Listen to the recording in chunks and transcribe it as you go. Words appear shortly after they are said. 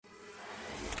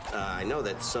I know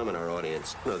that some in our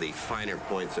audience know the finer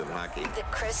points of hockey. The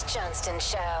Chris Johnston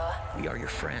Show. We are your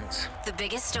friends. The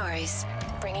biggest stories,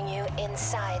 bringing you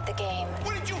inside the game.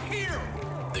 What did you hear?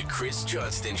 The Chris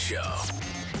Johnston Show.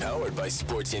 Powered by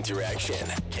Sports Interaction,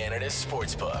 Canada's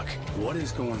sportsbook. What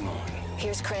is going on?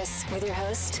 Here's Chris with your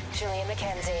host, Julian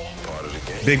McKenzie. Part of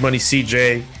the game. Big Money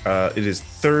CJ. It is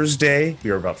Thursday. We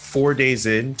are about 4 days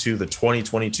into the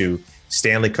 2022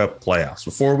 Stanley Cup playoffs.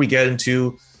 Before we get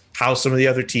into how some of the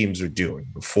other teams are doing,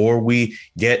 before we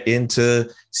get into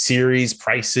series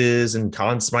prices and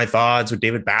Conn Smythe odds with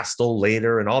David Bastel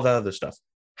later and all that other stuff,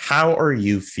 how are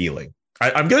you feeling?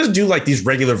 I'm going to do like these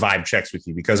regular vibe checks with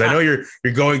you because I know you're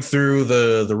going through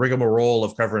the rigmarole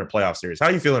of covering a playoff series. How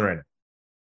are you feeling right now?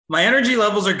 My energy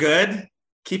levels are good.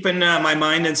 Keeping my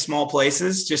mind in small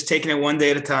places, just taking it one day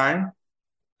at a time.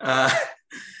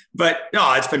 But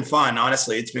no, it's been fun.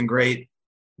 Honestly, it's been great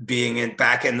being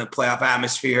back in the playoff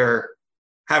atmosphere.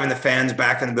 Having the fans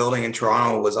back in the building in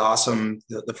Toronto was awesome.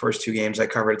 The first two games I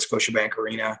covered at Scotiabank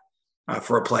Arena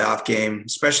for a playoff game,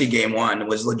 especially game one,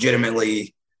 was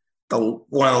legitimately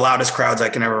one of the loudest crowds I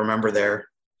can ever remember there.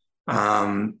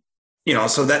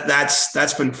 So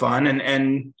that's been fun.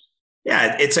 And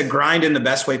yeah, it's a grind in the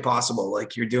best way possible.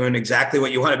 Like you're doing exactly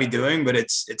what you want to be doing, but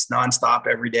it's nonstop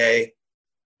every day.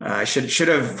 I should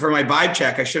have, for my vibe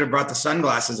check, I should have brought the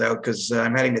sunglasses out because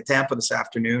I'm heading to Tampa this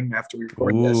afternoon after we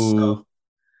record this.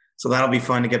 So that'll be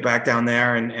fun to get back down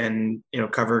there and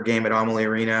cover a game at Amalie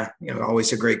Arena.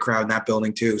 Always a great crowd in that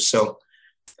building too. So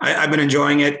I've been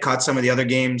enjoying it. Caught some of the other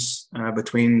games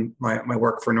between my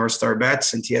work for North Star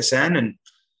Bets and TSN, and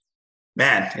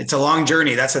man, it's a long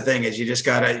journey. That's the thing, is you just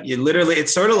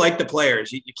it's sort of like the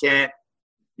players. You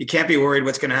can't be worried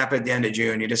what's going to happen at the end of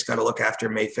June. You just got to look after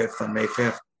May 5th on May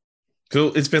 5th. So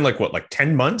it's been like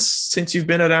 10 months since you've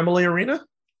been at Amalie Arena?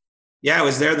 Yeah, I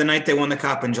was there the night they won the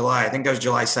cup in July. I think that was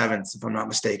July 7th, if I'm not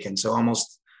mistaken. So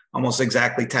almost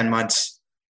exactly 10 months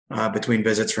between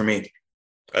visits for me.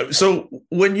 So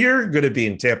when you're going to be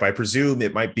in Tampa, I presume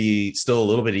it might be still a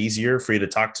little bit easier for you to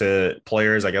talk to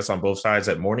players, I guess, on both sides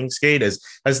at morning skate.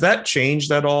 Has that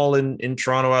changed at all in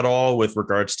Toronto at all with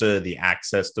regards to the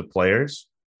access to players?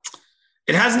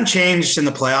 It hasn't changed in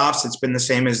the playoffs. It's been the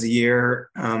same as the year.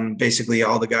 Basically,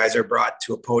 all the guys are brought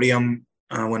to a podium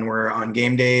when we're on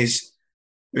game days.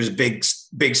 There's a big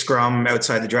scrum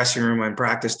outside the dressing room on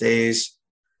practice days.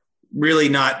 Really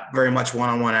not very much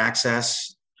one-on-one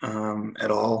access at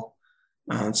all.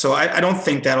 So I don't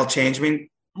think that'll change. I mean,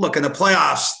 look, in the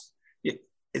playoffs,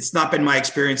 it's not been my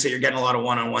experience that you're getting a lot of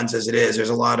one-on-ones as it is. There's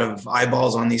a lot of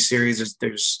eyeballs on these series.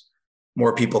 There's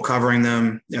more people covering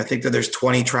them. I think that there's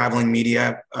 20 traveling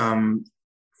media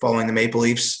following the Maple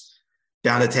Leafs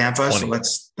down to Tampa. 20.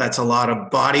 So that's a lot of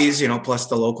bodies, plus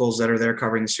the locals that are there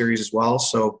covering the series as well.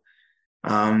 So,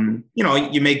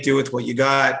 you make do with what you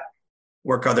got,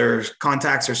 work other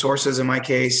contacts or sources in my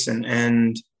case,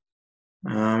 and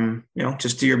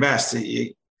just do your best.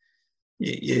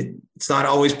 It's not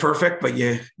always perfect, but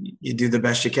you do the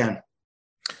best you can.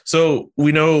 So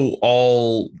we know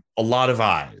a lot of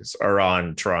eyes are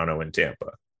on Toronto and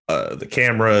Tampa, the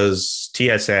cameras,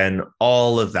 TSN,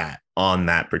 all of that on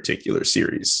that particular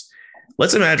series.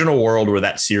 Let's imagine a world where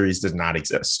that series does not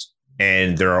exist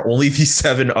and there are only these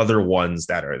 7 other ones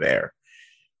that are there.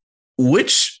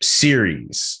 Which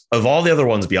series of all the other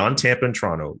ones beyond Tampa and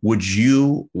Toronto would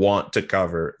you want to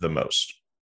cover the most?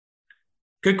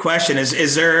 Good question.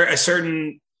 Is there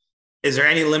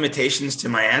any limitations to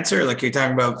my answer? Like you're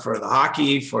talking about for the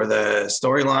hockey, for the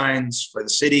storylines, for the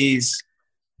cities?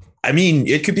 I mean,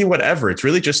 it could be whatever. It's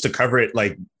really just to cover it,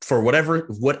 like for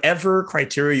whatever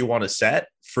criteria you want to set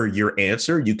for your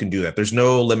answer, you can do that. There's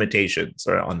no limitations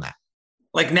on that.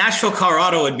 Like Nashville,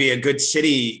 Colorado would be a good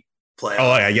city playoff. Oh,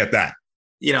 I get that.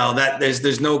 That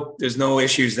there's no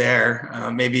issues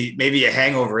there. Maybe a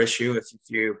hangover issue if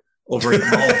you overeat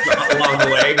along the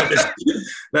way,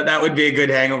 but that would be a good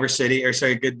hangover city, or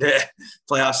sorry, good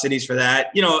playoff cities for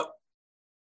that.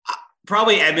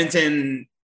 Probably Edmonton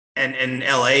and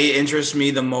LA interest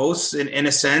me the most in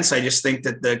a sense. I just think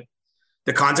that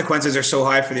the consequences are so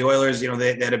high for the Oilers. They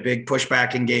had a big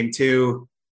pushback in game 2.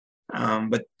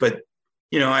 But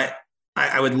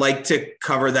I would like to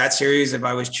cover that series if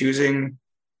I was choosing.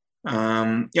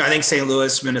 I think St.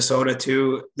 Louis, Minnesota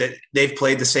too, that they've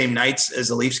played the same nights as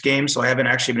the Leafs game. So I haven't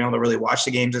actually been able to really watch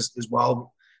the games as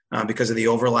well because of the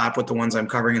overlap with the ones I'm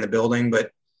covering in the building.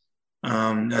 But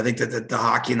I think that the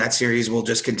hockey in that series will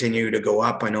just continue to go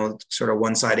up. I know it's sort of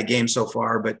one-sided game so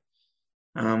far, but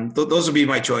those would be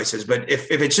my choices. But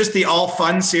if it's just the all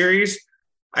fun series,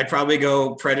 I'd probably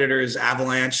go Predators,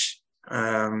 Avalanche,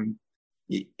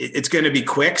 it's going to be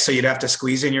quick, so you'd have to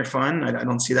squeeze in your fun. I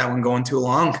don't see that one going too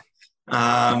long.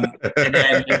 And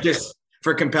then just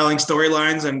for compelling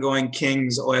storylines, I'm going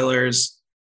Kings, Oilers,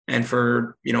 and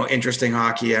for interesting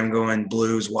hockey, I'm going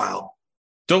Blues, Wild.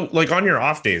 So, like on your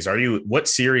off days, what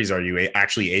series are you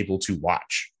actually able to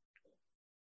watch?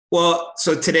 Well,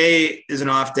 so today is an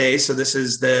off day, so this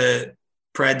is the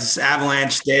Preds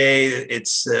Avalanche day.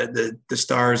 It's the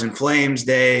Stars and Flames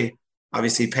day.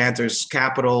 Obviously, Panthers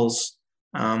Capitals.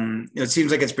 It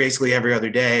seems like it's basically every other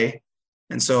day,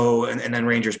 and so and then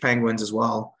Rangers Penguins as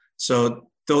well. So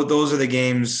those are the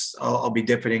games I'll be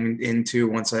dipping into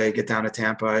once I get down to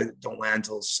Tampa. I don't land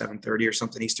until 7:30 or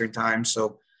something Eastern time.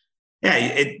 So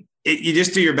yeah, you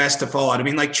just do your best to follow it. I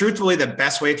mean, like truthfully, the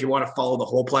best way if you want to follow the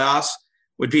whole playoffs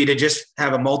would be to just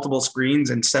have a multiple screens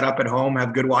and set up at home,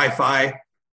 have good Wi-Fi,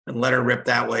 and let her rip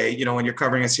that way. When you're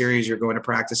covering a series, you're going to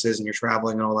practices and you're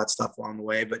traveling and all that stuff along the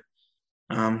way. But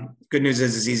good news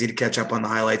is it's easy to catch up on the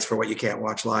highlights for what you can't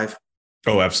watch live.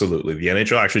 Oh, absolutely. The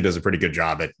NHL actually does a pretty good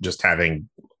job at just having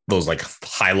those like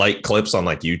highlight clips on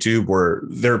like YouTube where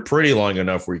they're pretty long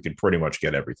enough where you can pretty much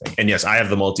get everything. And yes, I have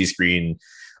the multi-screen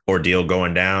ordeal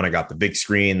going down. I got the big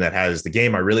screen that has the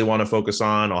game I really want to focus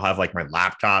on. I'll have like my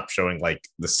laptop showing like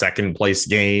the second place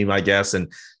game, I guess.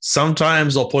 And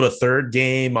sometimes I'll put a third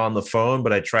game on the phone,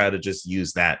 but I try to just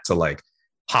use that to like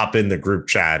hop in the group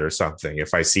chat or something.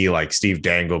 If I see like Steve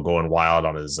Dangle going wild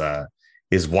on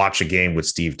his watch a game with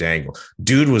Steve Dangle,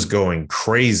 dude was going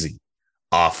crazy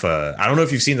off. I don't know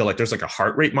if you've seen there's like a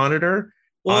heart rate monitor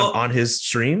on his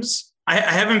streams. I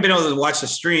haven't been able to watch the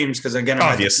streams because again,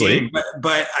 obviously,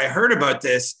 but I heard about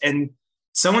this and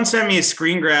someone sent me a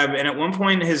screen grab. And at one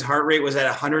point his heart rate was at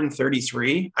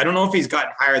 133. I don't know if he's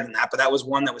gotten higher than that, but that was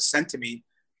one that was sent to me.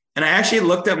 And I actually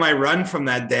looked at my run from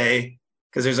that day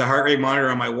because there's a heart rate monitor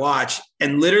on my watch.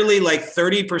 And literally like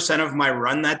 30% of my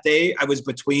run that day, I was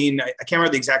between, I can't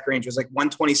remember the exact range. It was like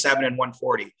 127 and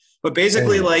 140. But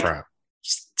basically crap.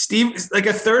 Steve, like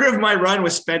a third of my run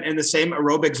was spent in the same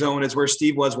aerobic zone as where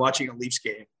Steve was watching a Leafs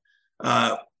game,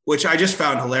 which I just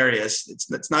found hilarious.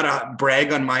 It's not a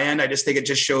brag on my end. I just think it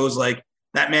just shows like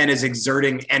that man is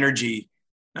exerting energy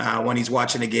when he's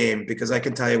watching a game, because I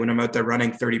can tell you when I'm out there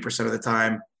running 30% of the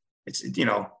time, it's,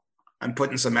 I'm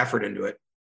putting some effort into it.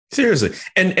 Seriously.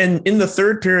 And in the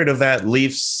third period of that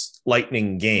Leafs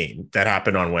Lightning game that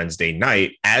happened on Wednesday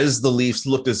night, as the Leafs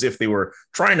looked as if they were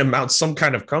trying to mount some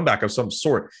kind of comeback of some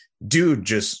sort, dude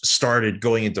just started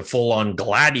going into full on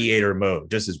gladiator mode.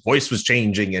 Just his voice was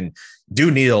changing and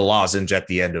dude needed a lozenge at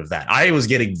the end of that. I was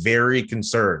getting very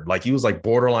concerned. Like he was like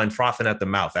borderline frothing at the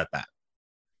mouth at that.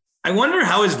 I wonder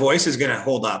how his voice is going to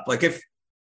hold up. Like if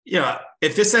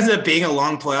this ends up being a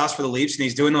long playoffs for the Leafs and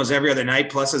he's doing those every other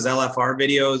night, plus his LFR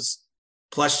videos,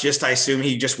 plus just, I assume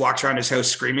he just walks around his house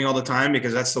screaming all the time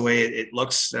because that's the way it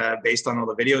looks based on all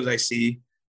the videos I see.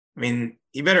 I mean,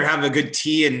 he better have a good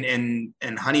tea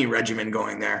and honey regimen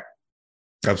going there.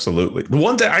 Absolutely.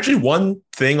 One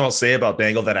thing I'll say about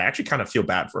Dangle that I actually kind of feel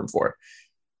bad for him for,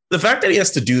 the fact that he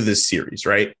has to do this series,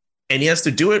 right? And he has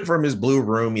to do it from his blue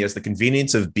room. He has the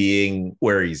convenience of being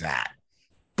where he's at.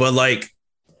 But like,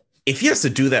 if he has to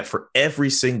do that for every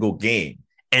single game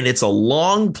and it's a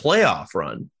long playoff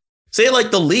run, say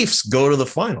like the Leafs go to the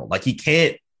final, like he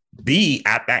can't be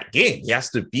at that game. He has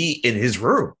to be in his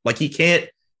room. Like he can't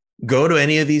go to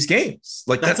any of these games.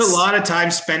 Like that's a lot of time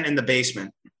spent in the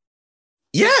basement.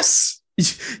 Yes.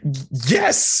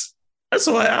 Yes. That's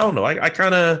why I don't know. I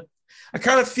kind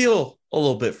of feel a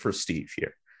little bit for Steve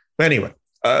here. But anyway,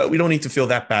 we don't need to feel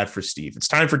that bad for Steve. It's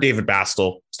time for David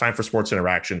Bastel. It's time for Sports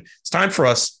Interaction. It's time for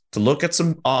us to look at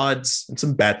some odds and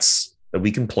some bets that we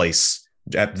can place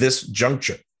at this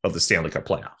juncture of the Stanley Cup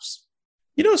playoffs.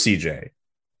 CJ,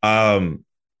 I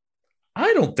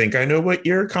don't think I know what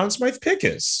your Conn Smythe pick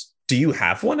is. Do you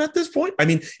have one at this point? I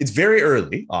mean, it's very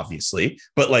early, obviously,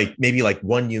 but like maybe like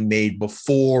one you made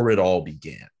before it all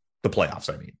began, the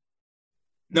playoffs, I mean.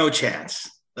 No chance.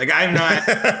 Like I'm not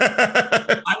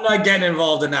getting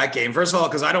involved in that game. First of all,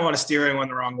 because I don't want to steer anyone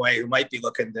the wrong way who might be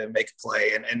looking to make a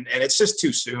play. And it's just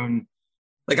too soon.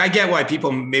 Like I get why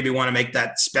people maybe want to make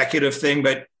that speculative thing,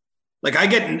 but like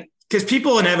because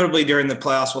people inevitably during the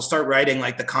playoffs will start writing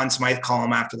like the Conn Smythe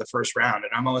column after the first round.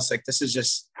 And I'm almost like, this is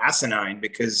just asinine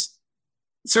because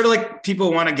it's sort of like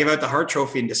people want to give out the Hart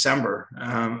Trophy in December.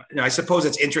 I suppose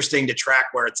it's interesting to track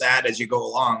where it's at as you go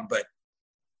along, but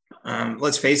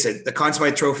let's face it, the Conn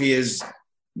Smythe Trophy is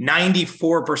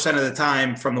 94% of the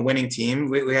time from the winning team.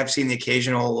 We have seen the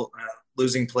occasional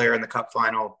losing player in the cup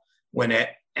final win it.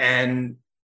 And,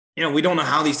 we don't know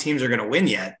how these teams are going to win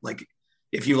yet. Like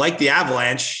if you like the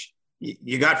Avalanche,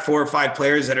 you got 4 or 5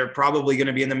 players that are probably going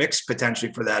to be in the mix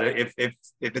potentially for that. If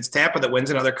it's Tampa that wins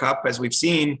another cup, as we've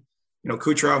seen,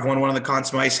 Kucherov won one of the Conn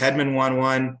Smythe, Hedman won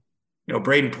one,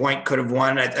 Braden Point could have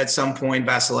won at some point.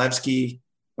 Vasilevsky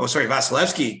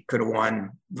could have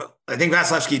won. I think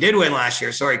Vasilevsky did win last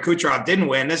year. Sorry, Kucherov didn't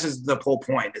win. This is the whole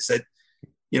point, is that,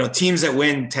 teams that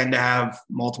win tend to have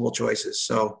multiple choices.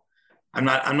 So I'm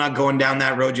not going down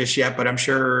that road just yet, but I'm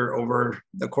sure over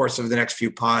the course of the next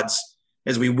few pods,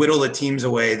 as we whittle the teams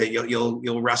away, that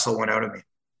you'll wrestle one out of me.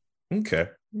 Okay.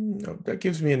 That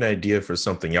gives me an idea for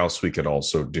something else we could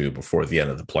also do before the end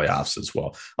of the playoffs as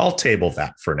well. I'll table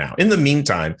that for now. In the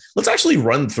meantime, let's actually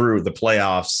run through the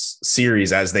playoffs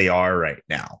series as they are right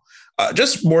now.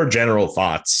 Just more general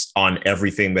thoughts on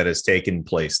everything that has taken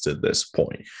place to this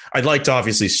point. I'd like to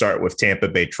obviously start with Tampa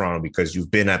Bay Toronto, because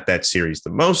you've been at that series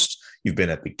the most. You've been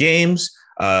at the games.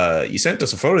 You sent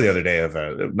us a photo the other day of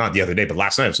not the other day, but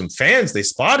last night, of some fans. They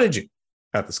spotted you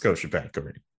at the Scotiabank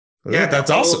Arena. Yeah, that's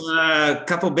awesome. A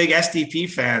couple big SDP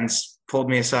fans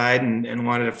pulled me aside and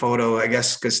wanted a photo, I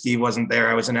guess, because Steve wasn't there.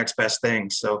 I was the next best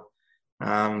thing. So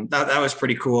that was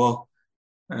pretty cool,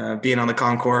 being on the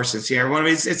concourse and seeing everyone. I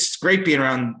mean, it's great being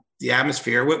around the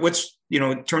atmosphere. What's,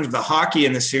 in terms of the hockey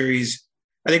in the series,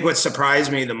 I think what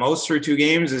surprised me the most through 2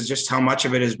 games is just how much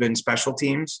of it has been special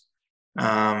teams.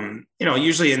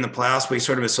 Usually in the playoffs, we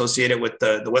sort of associate it with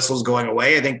the whistles going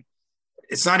away. I think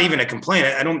it's not even a complaint.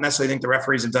 I don't necessarily think the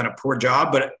referees have done a poor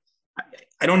job, but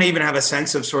I don't even have a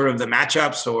sense of sort of the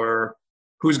matchups or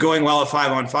who's going well at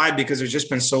 5-on-5, because there's just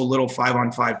been so little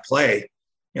 5-on-5 play.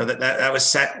 That was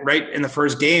set right in the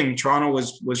first game. Toronto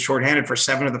was shorthanded for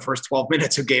 7 of the first 12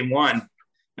 minutes of game 1.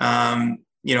 Austin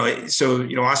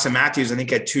Matthews, I think,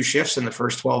 had 2 shifts in the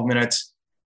first 12 minutes.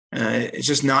 It's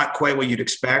just not quite what you'd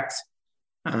expect.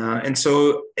 And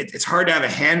so it's hard to have a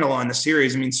handle on the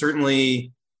series. I mean,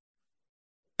 certainly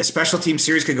a special team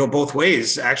series could go both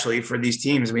ways, actually, for these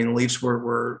teams. I mean, the Leafs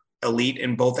were elite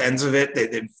in both ends of it.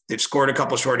 They've scored a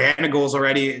couple of shorthanded goals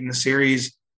already in the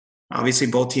series. Obviously,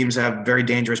 both teams have very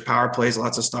dangerous power plays,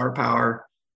 lots of star power.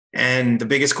 And the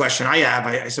biggest question I have,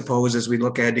 I suppose, as we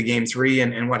look ahead to game 3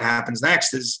 and what happens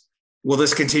next is, will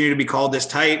this continue to be called this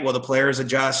tight? Will the players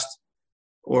adjust?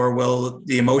 Or will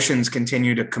the emotions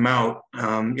continue to come out?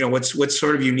 What's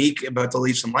sort of unique about the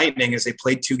Leafs and Lightning is they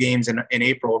played 2 games in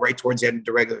April, right towards the end of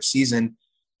the regular season.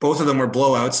 Both of them were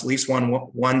blowouts. Leafs won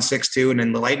 6-2, and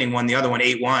then the Lightning won the other one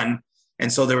 8-1.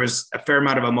 And so there was a fair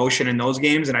amount of emotion in those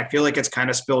games. And I feel like it's kind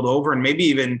of spilled over and maybe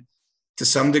even to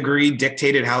some degree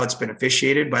dictated how it's been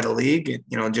officiated by the league.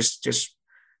 Just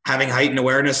having heightened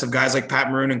awareness of guys like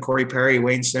Pat Maroon and Corey Perry,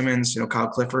 Wayne Simmons, Kyle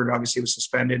Clifford obviously was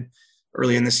suspended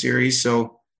early in the series.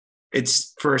 So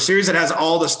it's for a series that has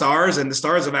all the stars, and the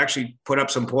stars have actually put up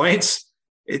some points.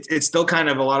 It's still kind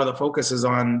of a lot of the focus is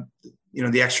on, the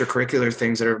extracurricular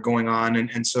things that are going on.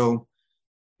 And so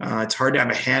it's hard to have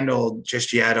a handle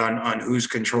just yet on who's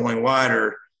controlling what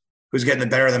or who's getting the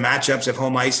better of the matchups. If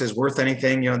home ice is worth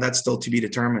anything, that's still to be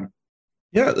determined.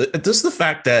 Yeah. Just the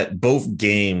fact that both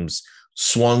games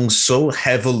swung so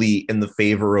heavily in the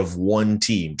favor of one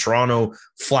team. Toronto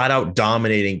flat out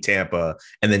dominating Tampa,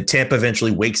 and then Tampa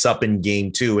eventually wakes up in game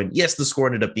 2. And yes, the score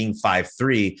ended up being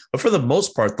 5-3, but for the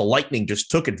most part, the Lightning just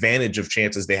took advantage of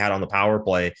chances they had on the power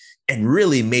play and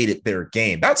really made it their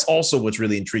game. That's also what's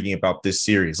really intriguing about this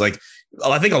series. Like,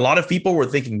 I think a lot of people were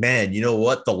thinking, man, you know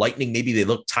what? The Lightning, maybe they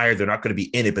look tired. They're not going to be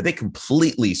in it, but they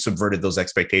completely subverted those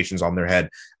expectations on their head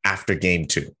after game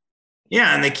 2.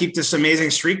 Yeah, and they keep this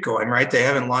amazing streak going, right? They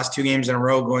haven't lost 2 games in a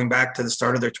row going back to the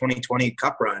start of their 2020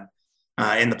 Cup run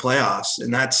in the playoffs.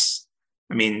 And that's,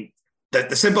 I mean,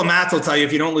 the simple math will tell you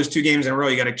if you don't lose 2 games in a row,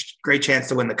 you got a great chance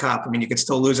to win the Cup. I mean, you could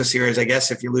still lose a series, I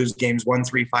guess, if you lose games 1,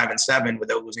 3, 5, and 7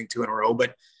 without losing 2 in a row.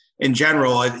 But in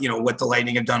general, what the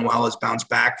Lightning have done well is bounce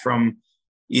back from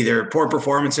either poor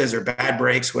performances or bad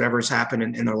breaks, whatever's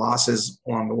happened in their losses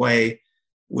along the way.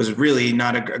 Was really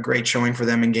not a great showing for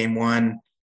them in game 1.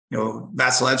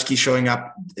 Vasilevsky showing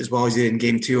up as well as he did in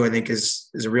game 2, I think is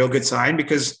a real good sign,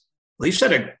 because Leafs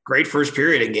had a great first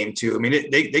period in game 2. I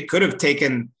mean, they could have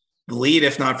taken the lead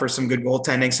if not for some good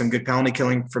goaltending, some good penalty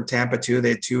killing from Tampa too.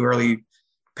 They had 2 early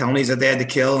penalties that they had to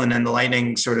kill, and then the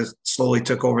Lightning sort of slowly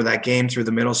took over that game through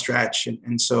the middle stretch.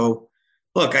 And so,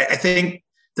 look, I think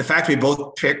the fact we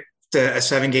both picked a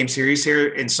 7-game series here,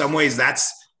 in some ways,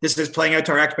 this is playing out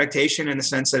to our expectation in the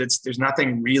sense that there's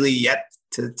nothing really yet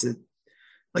to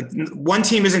like, one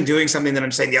team isn't doing something that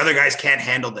I'm saying the other guys can't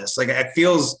handle this. Like, it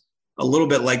feels a little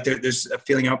bit like there's a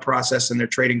feeling out process and they're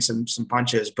trading some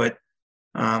punches, but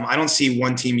I don't see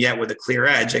one team yet with a clear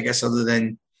edge, I guess, other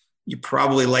than you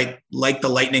probably like the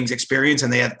Lightning's experience,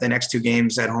 and they have the next 2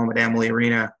 games at home at Amalie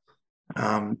Arena.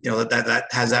 that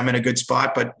has them in a good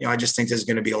spot. But, I just think this is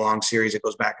going to be a long series. It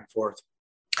goes back and forth.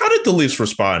 How did the Leafs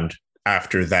respond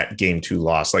after that game 2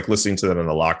 loss? Like listening to them in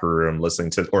the locker room, not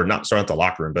the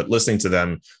locker room, but listening to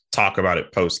them talk about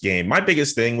it post game. My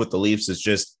biggest thing with the Leafs is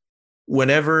just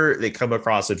whenever they come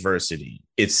across adversity,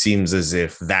 it seems as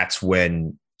if that's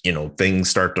when, things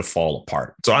start to fall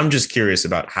apart. So I'm just curious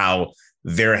about how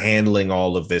they're handling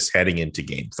all of this heading into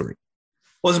game 3.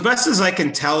 Well, as best as I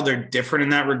can tell, they're different in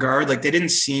that regard. Like they didn't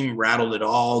seem rattled at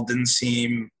all, didn't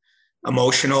seem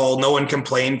emotional. No one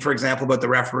complained, for example, about the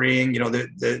refereeing.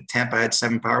 The Tampa had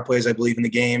 7 power plays, I believe, in the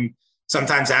game.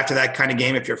 Sometimes after that kind of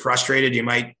game, if you're frustrated, you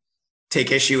might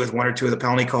take issue with 1 or 2 of the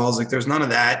penalty calls. Like there's none of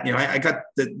that.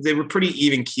 They were pretty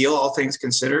even keel, all things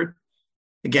considered.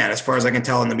 Again, as far as I can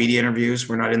tell in the media interviews,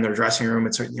 we're not in their dressing room.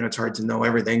 It's hard to know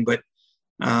everything, but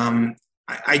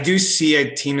I do see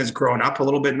a team that's grown up a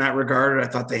little bit in that regard. I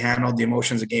thought they handled the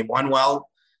emotions of game 1 well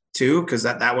too, because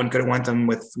that one could have went them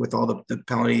with all the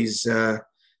penalties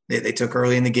they took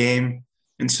early in the game.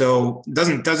 And so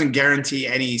it doesn't guarantee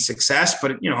any success,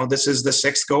 but this is the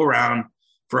 6th go round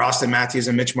for Austin Matthews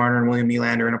and Mitch Marner and William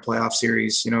Nylander in a playoff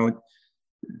series.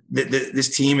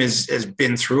 This team has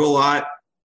been through a lot.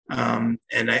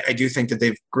 And I do think that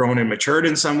they've grown and matured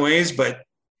in some ways, but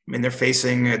they're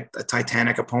facing a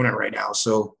titanic opponent right now.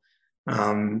 So,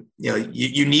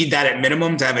 you need that at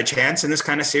minimum to have a chance in this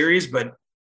kind of series, but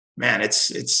man,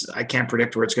 I can't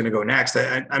predict where it's going to go next.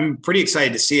 I'm pretty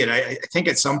excited to see it. I think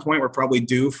at some point we're probably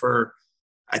due for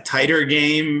a tighter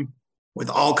game with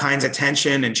all kinds of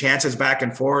tension and chances back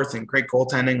and forth and great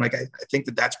goaltending. Like I think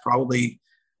that's probably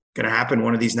going to happen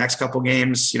one of these next couple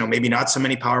games, maybe not so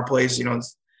many power plays,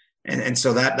 and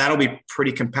so that'll be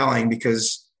pretty compelling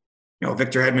because,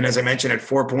 Victor Hedman, as I mentioned, had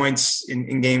 4 points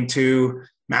in game 2.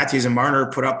 Matthews and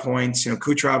Marner put up points.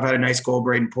 Kucherov had a nice goal.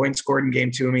 Braden Point scored in game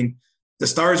 2. The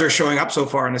stars are showing up so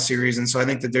far in the series, and so I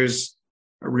think that there's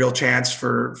a real chance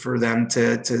for them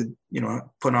to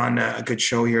put on a good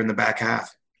show here in the back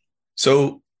half.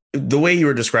 So the way you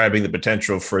were describing the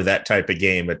potential for that type of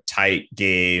game, a tight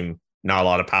game, not a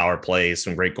lot of power plays,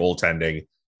 some great goaltending,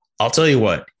 I'll tell you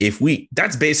what,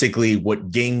 that's basically what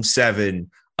game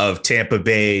 7 of Tampa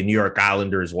Bay, New York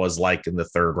Islanders was like in the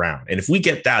 3rd round. And if we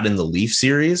get that in the Leaf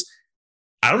series,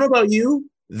 I don't know about you,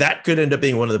 that could end up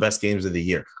being one of the best games of the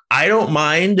year. I don't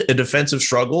mind a defensive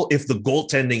struggle if the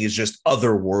goaltending is just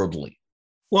otherworldly.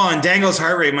 Well, and Dango's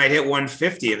heart rate might hit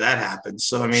 150 if that happens.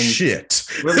 So, shit.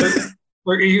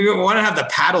 You want to have the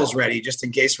paddles ready just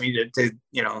in case we need to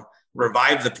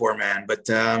revive the poor man. But,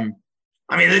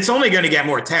 it's only going to get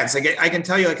more tense. I can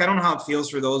tell you, I don't know how it feels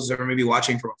for those that are maybe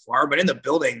watching from afar, but in the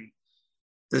building,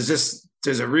 there's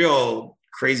a real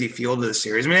crazy feel to the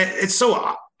series. It's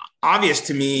so obvious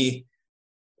to me.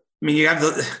 You have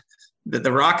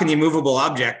the rock and the immovable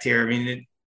object here.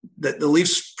 The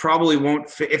Leafs probably won't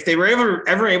fit. If they were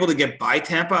ever able to get by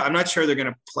Tampa, I'm not sure they're going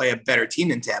to play a better team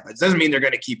than Tampa. It doesn't mean they're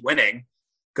going to keep winning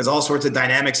because all sorts of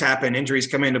dynamics happen, injuries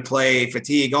come into play,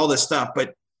 fatigue, all this stuff.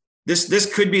 But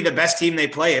this could be the best team they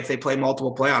play if they play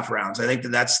multiple playoff rounds. I think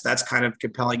that's kind of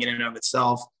compelling in and of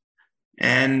itself.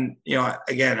 And,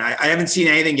 again, I haven't seen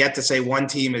anything yet to say one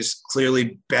team is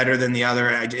clearly better than the other.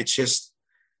 It's just,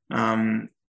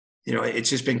 it's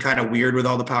just been kind of weird with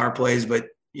all the power plays, but,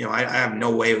 I have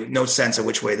no sense of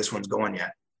which way this one's going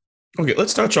yet. Okay,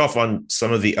 let's touch off on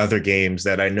some of the other games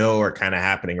that I know are kind of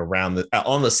happening around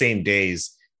on the same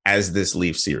days as this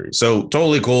Leaf series. So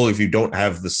totally cool if you don't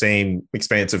have the same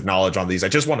expansive knowledge on these. I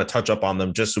just want to touch up on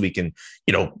them just so we can,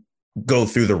 go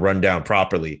through the rundown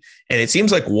properly. And it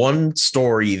seems like one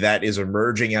story that is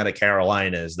emerging out of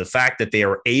Carolina is the fact that they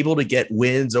are able to get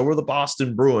wins over the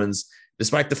Boston Bruins,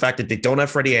 despite the fact that they don't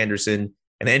have Freddie Anderson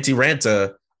and Antti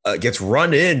Ranta gets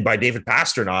run in by David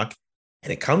Pastrnak.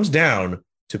 And it comes down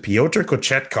to Pyotr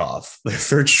Kochetkov, the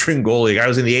 3rd string goalie. I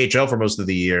was in the AHL for most of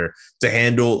the year to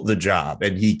handle the job.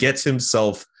 And he gets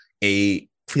himself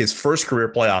his first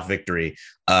career playoff victory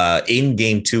in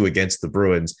game 2 against the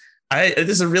Bruins. This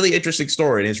is a really interesting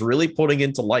story, and it's really putting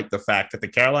into light the fact that the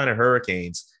Carolina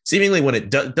Hurricanes, seemingly when it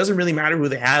doesn't really matter who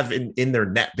they have in their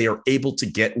net, they are able to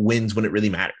get wins when it really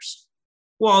matters.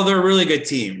 Well, they're a really good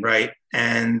team, right?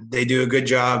 And they do a good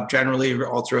job generally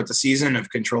all throughout the season of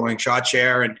controlling shot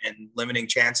share and limiting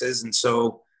chances. And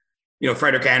so,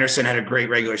 Frederik Andersen had a great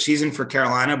regular season for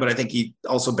Carolina, but I think he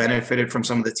also benefited from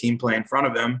some of the team play in front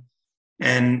of him.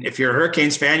 And if you're a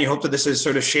Hurricanes fan, you hope that this is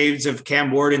sort of shades of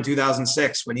Cam Ward in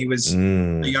 2006 when he was a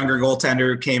younger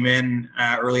goaltender who came in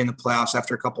early in the playoffs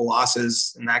after a couple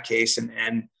losses in that case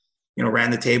and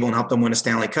ran the table and helped them win a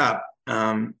Stanley Cup.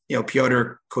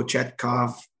 Pyotr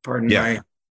Kochetkov, pardon my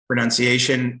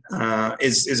pronunciation,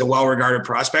 is a well-regarded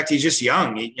prospect. He's just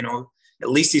young. At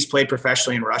least he's played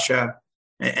professionally in Russia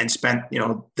and spent,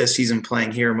 this season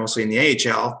playing here mostly in the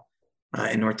AHL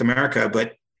in North America.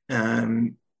 But,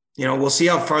 we'll see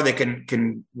how far they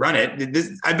can run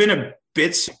it. I've been a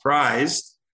bit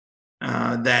surprised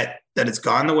that it's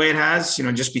gone the way it has,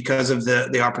 just because of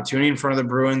the opportunity in front of the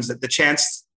Bruins, that the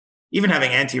chance, even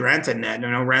having Antti Raanta in net.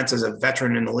 I know Ranta's a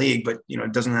veteran in the league, but,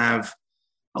 doesn't have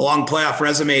a long playoff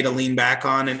resume to lean back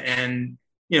on. And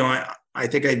I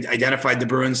think I identified the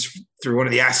Bruins through one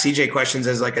of the Ask CJ questions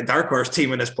as like a dark horse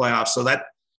team in this playoff. So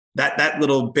that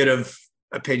little bit of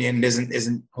opinion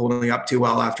isn't holding up too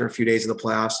well after a few days of the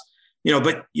playoffs,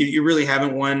 but you really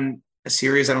haven't won a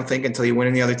series, I don't think, until you win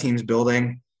in the other team's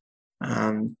building.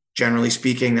 Generally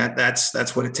speaking,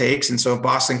 that's what it takes. And so if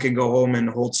Boston can go home and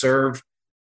hold serve,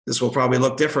 this will probably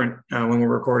look different when we're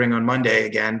recording on Monday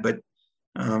again. But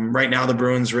right now the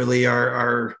Bruins really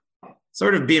are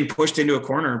sort of being pushed into a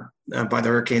corner by the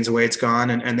Hurricanes the way it's gone.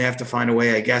 And they have to find a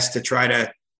way, I guess, to try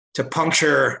to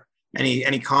puncture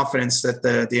any confidence that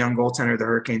the young goaltender the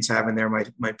Hurricanes have in there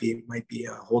might be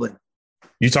holding.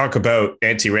 You talk about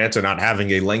Antti Raanta not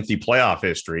having a lengthy playoff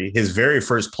history. His very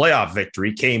first playoff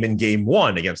victory came in Game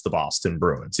 1 against the Boston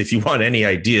Bruins, if you want any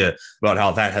idea about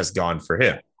how that has gone for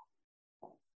him.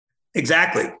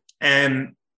 Exactly.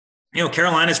 And,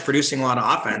 Carolina's producing a lot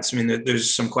of offense. I mean,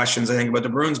 there's some questions, I think, about the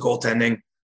Bruins goaltending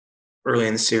early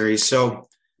in the series. So,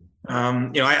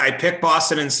 I picked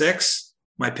Boston in 6.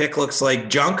 My pick looks like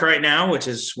junk right now, which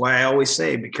is why I always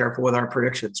say, be careful with our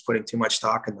predictions, putting too much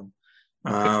stock in them.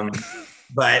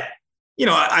 But,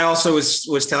 I also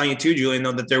was telling you too, Julian,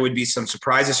 though, that there would be some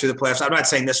surprises through the playoffs. I'm not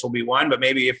saying this will be one, but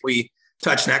maybe if we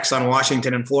touch next on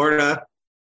Washington and Florida,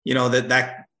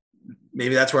 that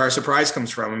maybe that's where our surprise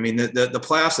comes from. I mean, the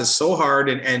playoffs is so hard,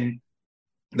 and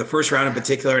the first round in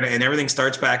particular, and everything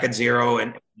starts back at zero.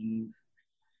 And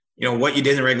what you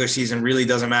did in the regular season really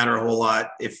doesn't matter a whole lot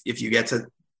if you get to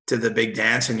the big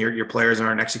dance and your players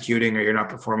aren't executing or you're not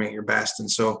performing at your best. And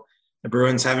so the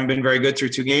Bruins haven't been very good through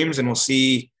 2 games, and we'll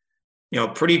see,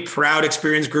 pretty proud,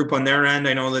 experienced group on their end.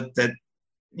 I know that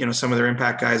some of their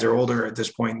impact guys are older at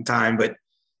this point in time, but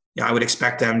I would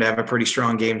expect them to have a pretty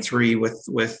strong Game 3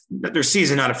 with their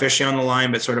season not officially on the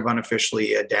line, but sort of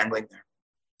unofficially dangling there.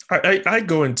 I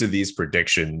go into these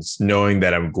predictions knowing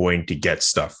that I'm going to get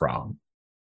stuff wrong.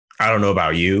 I don't know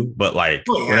about you, but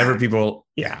whenever people,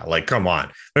 come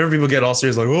on. Whenever people get all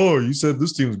serious, like, oh, you said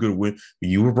this team's going to win.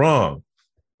 You were wrong.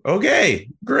 Okay,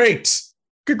 great.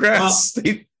 Congrats.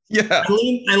 Yeah.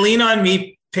 I lean on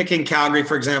me picking Calgary,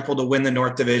 for example, to win the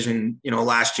North Division,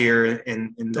 last year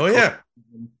in the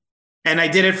And I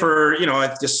did it for,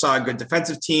 I just saw a good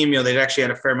defensive team. They'd actually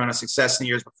had a fair amount of success in the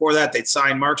years before that. They'd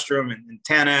signed Markstrom and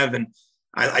Tanev, and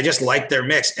I just liked their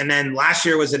mix. And then last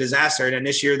year was a disaster, and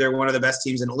this year they're one of the best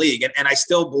teams in the league. And I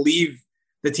still believe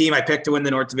the team I picked to win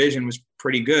the North Division was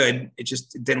pretty good. It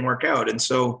didn't work out. And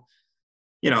so,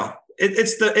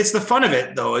 it's the fun of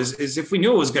it, though, is if we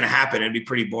knew it was going to happen, it'd be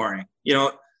pretty boring.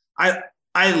 I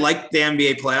like the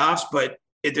NBA playoffs, but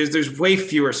there's way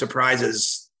fewer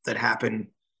surprises that happen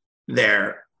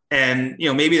there. And,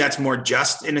 maybe that's more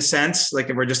just in a sense, like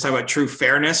if we're just talking about true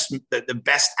fairness,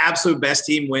 the absolute best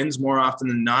team wins more often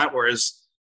than not. Whereas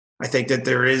I think that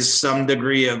there is some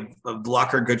degree of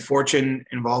luck or good fortune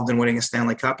involved in winning a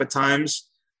Stanley Cup at times.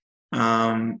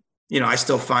 I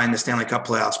still find the Stanley Cup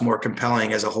playoffs more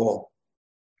compelling as a whole.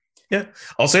 Yeah.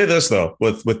 I'll say this though,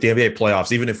 with the NBA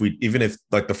playoffs, even if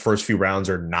like the first few rounds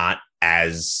are not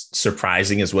as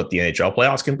surprising as what the NHL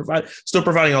playoffs can provide, still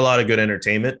providing a lot of good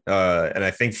entertainment. And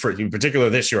I think in particular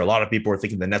this year, a lot of people are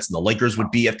thinking the Nets and the Lakers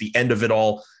would be at the end of it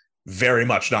all, very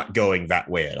much not going that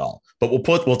way at all. But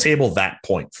we'll table that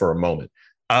point for a moment.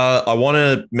 I want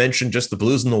to mention just the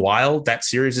Blues and the Wild. That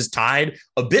series is tied,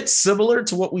 a bit similar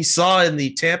to what we saw in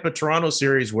the Tampa-Toronto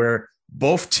series, where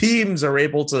both teams are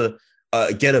able to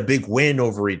get a big win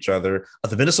over each other.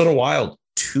 The Minnesota Wild,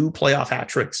 2 playoff hat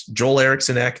tricks, Joel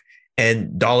Eriksson-Ek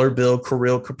and dollar bill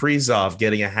Kirill Kaprizov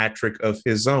getting a hat trick of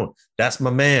his own. That's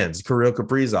my man's Kirill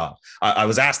Kaprizov. I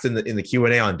was asked in the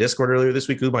Q&A on Discord earlier this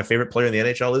week who my favorite player in the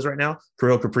NHL is right now.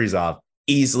 Kirill Kaprizov,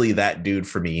 easily that dude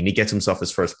for me, and he gets himself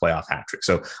his first playoff hat trick.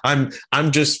 So I'm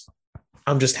just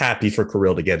happy for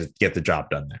Kirill to get the job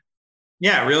done there.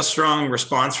 Yeah, real strong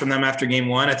response from them after Game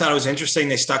 1. I thought it was interesting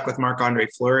they stuck with Marc-Andre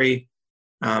Fleury,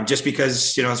 just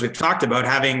because, as we've talked about,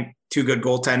 having 2 good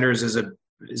goaltenders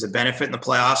is a benefit in the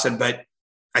playoffs. But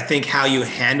I think how you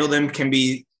handle them can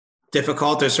be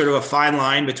difficult. There's sort of a fine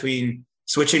line between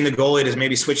switching the goalie to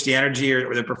maybe switch the energy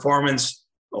or the performance,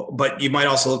 but you might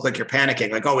also look like you're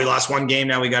panicking. Like, oh, we lost one game.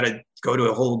 Now we got to go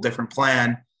to a whole different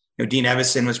plan. Dean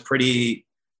Evison was pretty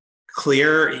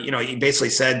clear. He basically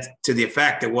said to the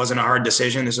effect, it wasn't a hard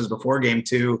decision. This was before game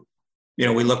 2.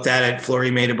 We looked at it.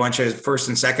 Fleury made a bunch of first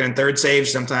and second and third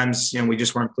saves. Sometimes, we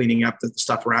just weren't cleaning up the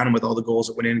stuff around him with all the goals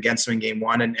that went in against him in game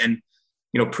 1 and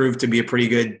proved to be a pretty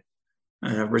good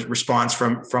response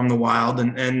from the Wild.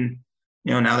 And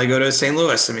now they go to St.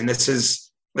 Louis. I mean,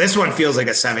 this one feels like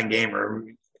a 7-gamer.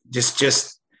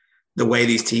 Just the way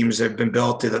these teams have been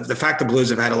built. The fact the Blues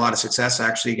have had a lot of success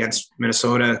actually against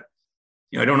Minnesota.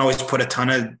 I don't always put a ton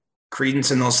of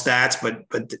credence in those stats,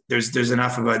 but there's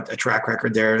enough of a track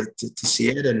record there to see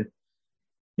it. And,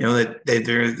 that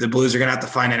the Blues are going to have to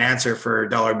find an answer for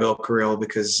Dollar Bill Kirill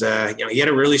because, he had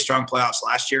a really strong playoffs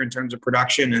last year in terms of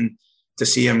production, and to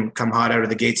see him come hot out of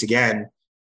the gates again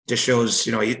just shows,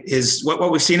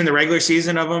 what we've seen in the regular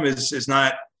season of him is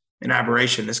not an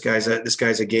aberration. This guy's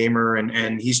a gamer,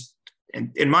 and he's,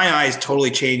 in my eyes,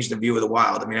 totally changed the view of the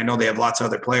Wild. I mean, I know they have lots of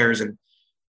other players, and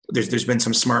there's been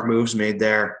some smart moves made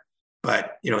there,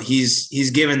 but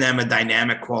he's given them a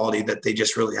dynamic quality that they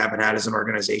just really haven't had as an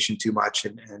organization too much,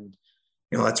 and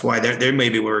that's why they're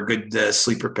maybe we're a good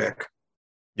sleeper pick.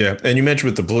 Yeah, and you mentioned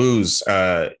with the Blues,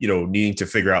 needing to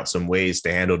figure out some ways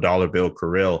to handle Dollar Bill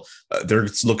Kirill.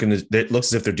 It looks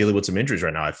as if they're dealing with some injuries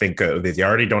right now. I think they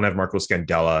already don't have Marco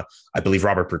Scandella. I believe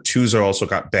Robert Pertuzzo also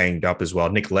got banged up as well.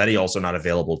 Nick Leddy also not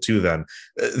available to them.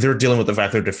 They're dealing with the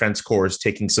fact their defense core is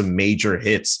taking some major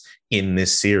hits in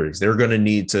this series. They're going to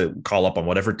need to call up on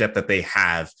whatever depth that they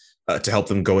have to help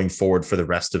them going forward for the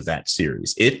rest of that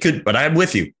series. It could, but I'm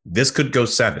with you. This could go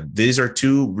 7. These are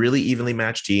 2 really evenly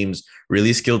matched teams,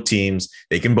 really skilled teams.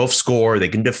 They can both score. They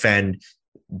can defend.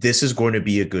 This is going to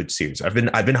be a good series. I've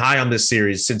been high on this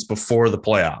series since before the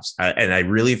playoffs, and I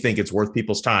really think it's worth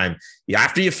people's time.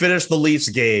 After you finish the Leafs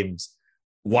games,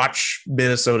 watch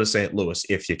Minnesota St. Louis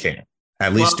if you can.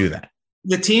 At least do that.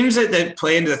 The teams that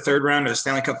play into the third round of the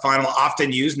Stanley Cup final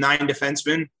often use 9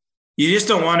 defensemen. You just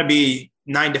don't want to be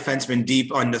 9 defensemen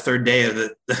deep on the third day of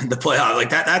the playoff.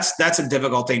 Like that's a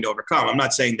difficult thing to overcome. I'm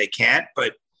not saying they can't,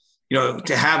 but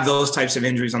to have those types of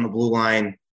injuries on the blue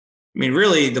line, I mean,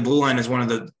 really the blue line is one of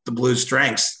the Blues'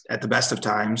 strengths at the best of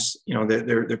times.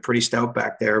 They're pretty stout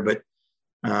back there, but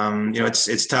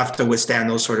it's tough to withstand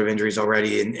those sort of injuries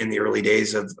already in the early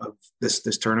days of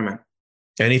this tournament.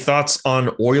 Any thoughts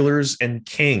on Oilers and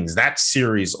Kings? That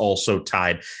series also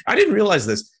tied. I didn't realize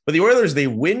this, but the Oilers, they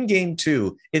win game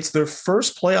 2. It's their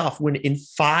first playoff win in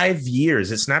 5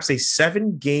 years. It snaps a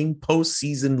 7-game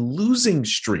postseason losing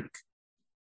streak.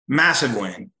 Massive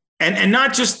win. And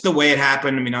not just the way it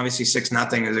happened. I mean, obviously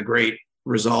 6-0 is a great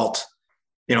result.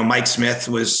 Mike Smith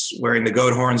was wearing the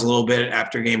goat horns a little bit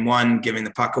after game 1, giving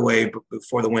the puck away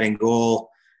before the winning goal.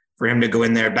 For him to go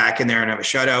back in there and have a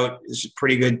shutout is a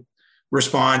pretty good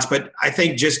response. But I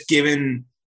think just given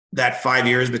that 5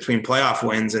 years between playoff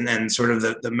wins and then sort of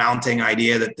the mounting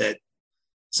idea that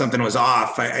something was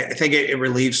off, I think it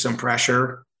relieves some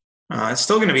pressure. It's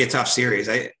still going to be a tough series.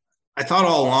 I thought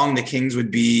all along the Kings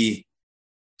would be,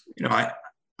 I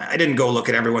didn't go look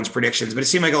at everyone's predictions, but it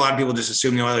seemed like a lot of people just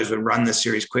assumed the Oilers would run this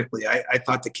series quickly. I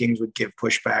thought the Kings would give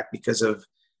pushback because of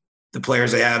the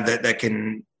players they have that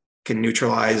can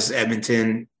neutralize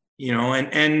Edmonton,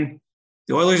 and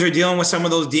the Oilers are dealing with some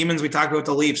of those demons we talked about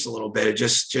the Leafs a little bit. It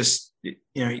just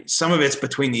some of it's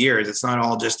between the years. It's not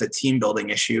all just a team building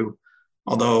issue.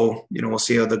 Although, we'll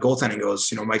see how the goaltending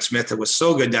goes. Mike Smith, it was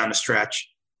so good down the stretch.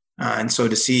 And so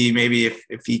to see maybe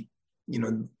if he,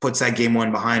 puts that game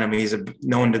 1 behind him, he's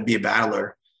known to be a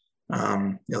battler.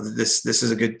 This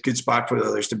is a good spot for the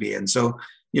Oilers to be in. So,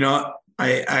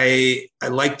 I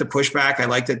like the pushback. I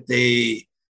like that they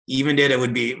even did. It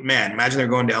would be, man, imagine they're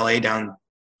going to LA down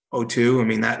 0-2. I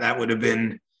mean, that would have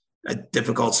been a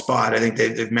difficult spot. I think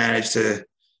they've managed to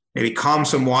maybe calm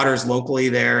some waters locally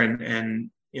there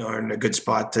and are in a good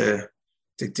spot to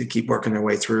keep working their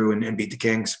way through and beat the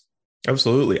Kings.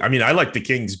 Absolutely. I mean, I like the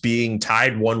Kings being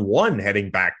tied 1-1 heading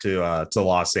back to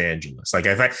Los Angeles. Like,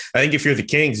 I think if you're the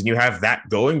Kings and you have that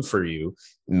going for you,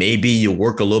 maybe you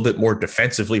work a little bit more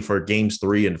defensively for games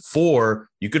 3 and 4.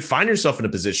 You could find yourself in a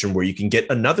position where you can get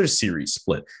another series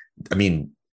split. I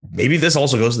mean, maybe this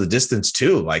also goes the distance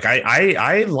too. Like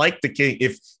I like the King.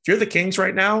 If you're the Kings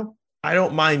right now, I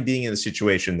don't mind being in the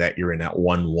situation that you're in at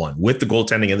 1-1 with the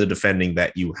goaltending and the defending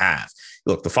that you have.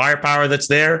 Look, the firepower that's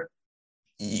there,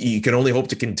 you can only hope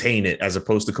to contain it as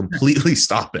opposed to completely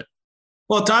stop it.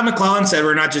 Well, Todd McClellan said,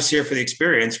 we're not just here for the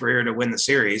experience. We're here to win the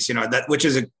series, which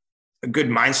is a good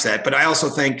mindset. But I also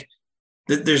think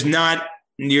that there's not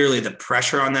nearly the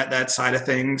pressure on that side of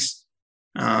things.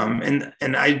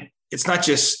 It's not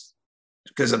just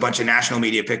because a bunch of national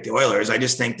media picked the Oilers. I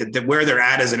just think that where they're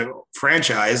at as a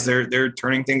franchise, they're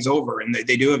turning things over, and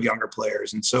they do have younger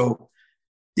players. And so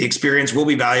the experience will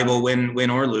be valuable win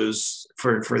or lose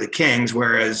for the Kings.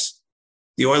 Whereas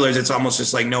the Oilers, it's almost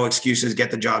just like no excuses,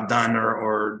 get the job done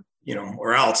or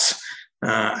else.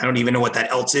 I don't even know what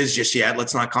that else is just yet.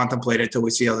 Let's not contemplate it till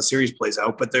we see how the series plays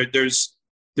out. But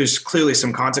there's clearly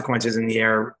some consequences in the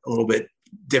air, a little bit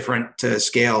different to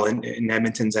scale in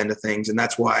Edmonton's end of things. And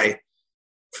that's why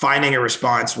finding a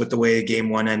response with the way game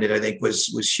one ended, I think was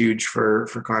huge for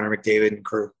Connor McDavid and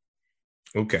crew.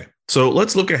 Okay. So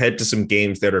let's look ahead to some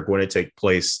games that are going to take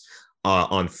place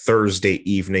on Thursday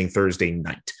evening, Thursday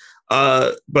night.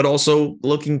 But also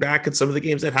looking back at some of the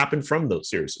games that happened from those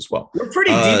series as well. We're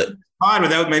pretty deep pod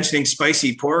without mentioning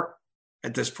spicy pork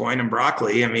at this point and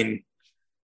broccoli. I mean,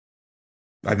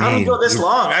 how do we go this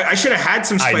long? I should have had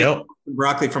some spicy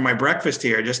broccoli for my breakfast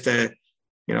here just to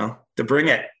bring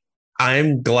it.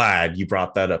 I'm glad you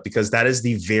brought that up because that is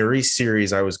the very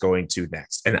series I was going to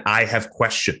next. And I have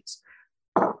questions.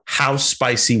 How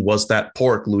spicy was that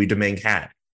pork Louis Domingue had?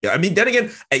 I mean, then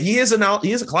again, he is a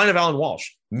client of Alan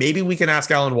Walsh. Maybe we can ask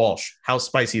Alan Walsh how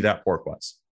spicy that pork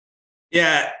was.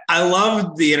 Yeah, I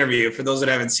loved the interview for those that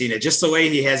haven't seen it. Just the way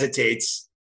he hesitates,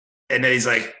 and then he's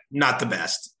like, "Not the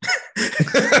best."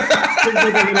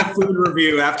 Like a food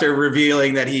review after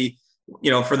revealing that he,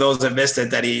 for those that missed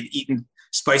it, that he'd eaten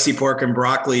spicy pork and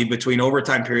broccoli between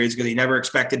overtime periods because he never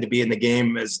expected to be in the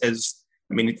game.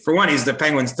 For one, he's the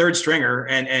Penguins' third stringer,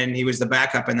 and he was the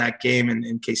backup in that game.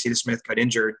 And Casey DeSmith got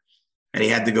injured, and he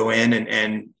had to go in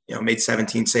and made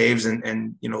 17 saves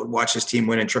and watch his team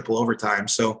win in triple overtime.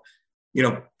 So,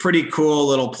 pretty cool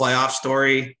little playoff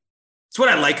story. It's what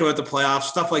I like about the playoffs.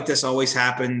 Stuff like this always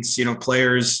happens.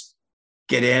 Players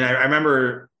get in. I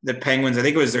remember the Penguins. I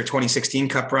think it was their 2016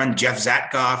 Cup run. Jeff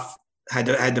Zatkoff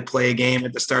had to play a game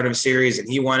at the start of a series, and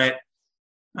he won it.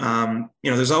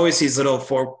 There's always these little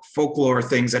folklore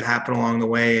things that happen along the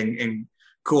way and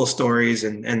cool stories.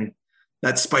 And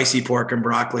that spicy pork and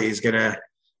broccoli is gonna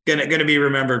be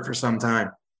remembered for some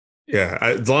time. Yeah,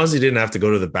 as long as he didn't have to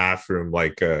go to the bathroom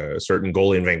like a certain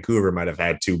goalie in Vancouver might have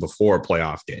had to before a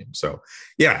playoff game. So,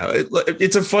 yeah,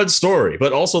 it's a fun story.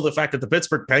 But also the fact that the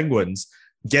Pittsburgh Penguins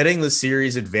getting the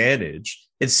series advantage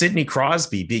and Sidney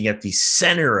Crosby being at the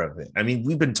center of it. I mean,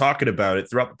 we've been talking about it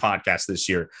throughout the podcast this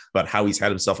year about how he's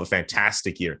had himself a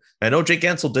fantastic year. I know Jake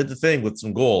Gensel did the thing with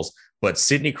some goals, but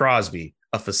Sidney Crosby,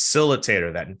 a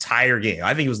facilitator that entire game.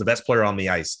 I think he was the best player on the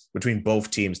ice between both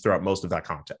teams throughout most of that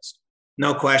contest.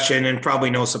 No question, and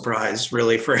probably no surprise,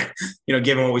 really, for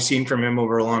given what we've seen from him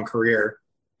over a long career.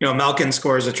 Malkin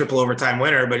scores a triple overtime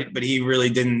winner, but he really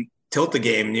didn't tilt the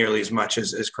game nearly as much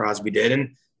as Crosby did.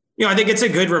 And I think it's a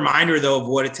good reminder, though, of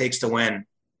what it takes to win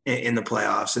in the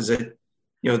playoffs. Is it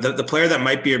the player that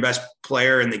might be your best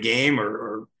player in the game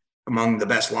or among the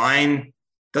best line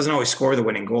doesn't always score the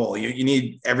winning goal. You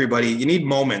need everybody. You need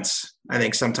moments, I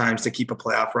think, sometimes to keep a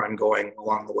playoff run going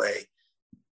along the way.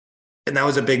 And that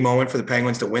was a big moment for the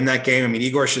Penguins to win that game. I mean,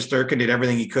 Igor Shesterkin did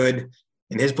everything he could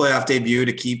in his playoff debut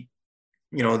to keep,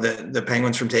 the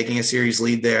Penguins from taking a series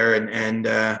lead there. And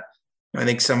I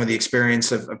think some of the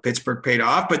experience of Pittsburgh paid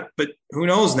off. But who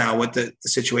knows now what the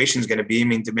situation is going to be. I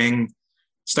mean, Domingue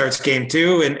starts game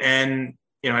two, and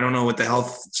I don't know what the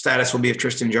health status will be of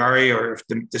Tristan Jarry or if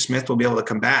DeSmith will be able to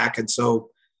come back. And so,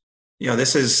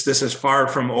 this is far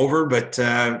from over, but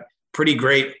pretty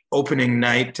great opening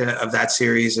night of that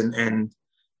series. And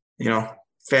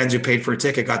fans who paid for a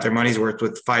ticket got their money's worth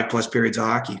with 5+ periods of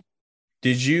hockey.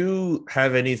 Did you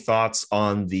have any thoughts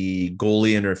on the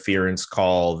goalie interference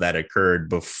call that occurred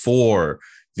before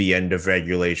the end of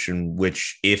regulation,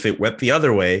 which, if it went the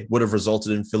other way, would have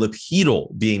resulted in Philip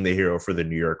Hedl being the hero for the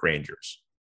New York Rangers?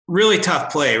 Really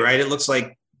tough play, right? It looks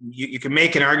like you can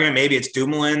make an argument. Maybe it's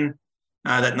Dumoulin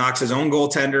that knocks his own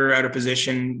goaltender out of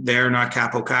position there, not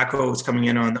Capo Caco, who's coming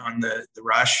in on the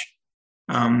rush.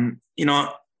 I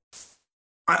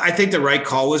think the right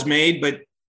call was made, but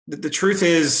the truth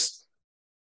is,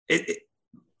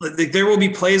 there will be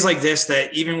plays like this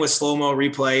that even with slow-mo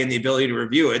replay and the ability to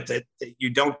review it, that you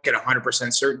don't get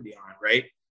 100% certainty on, right?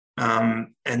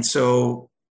 And so,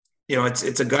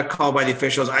 it's a gut call by the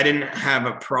officials. I didn't have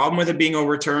a problem with it being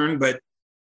overturned, but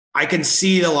I can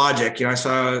see the logic. I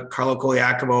saw Carlo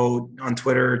Koliakovo on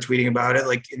Twitter tweeting about it.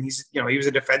 And he's, he was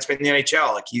a defenseman in the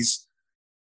NHL.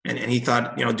 And he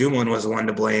thought, Dumoulin was the one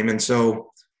to blame. And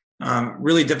so,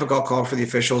 really difficult call for the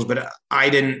officials, but I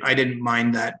didn't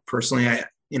mind that personally.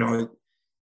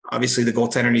 Obviously the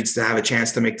goaltender needs to have a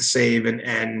chance to make the save.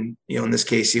 And in this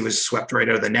case, he was swept right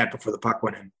out of the net before the puck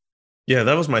went in. Yeah,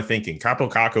 that was my thinking. Capo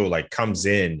Caco comes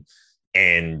in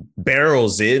and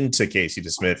barrels into Casey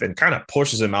DeSmith and kind of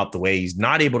pushes him out the way. He's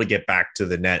not able to get back to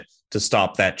the net to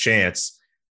stop that chance.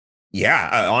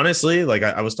 Yeah, honestly, like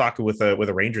I was talking with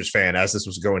a Rangers fan as this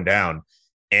was going down,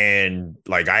 and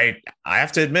like I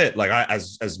have to admit, like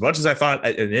as much as I thought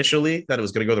initially that it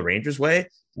was going to go the Rangers' way,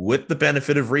 with the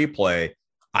benefit of replay,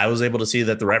 I was able to see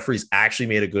that the referees actually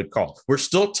made a good call. We're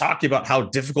still talking about how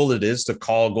difficult it is to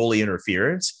call goalie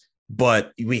interference,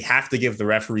 but we have to give the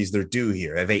referees their due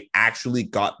here. They actually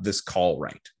got this call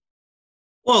right.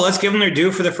 Well, let's give them their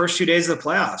due for the first 2 days of the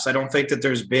playoffs. I don't think that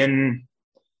there's been,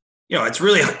 it's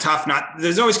really tough.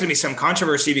 There's always going to be some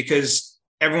controversy because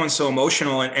everyone's so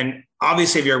emotional. And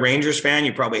obviously, if you're a Rangers fan,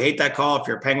 you probably hate that call. If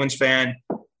you're a Penguins fan,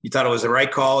 you thought it was the right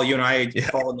call. You and I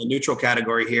fall in the neutral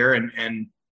category here, and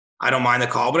I don't mind the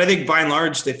call. But I think by and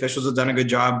large, the officials have done a good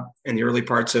job in the early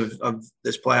parts of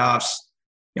this playoffs.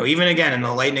 Even again, in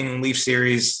the Lightning and Leaf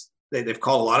series, they've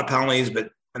called a lot of penalties, but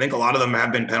I think a lot of them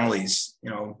have been penalties,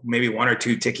 maybe one or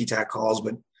two ticky-tack calls.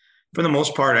 But for the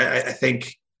most part, I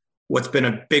think what's been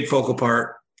a big focal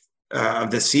part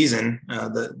of this season,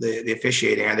 the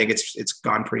officiating, I think it's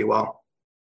gone pretty well.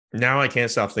 Now I can't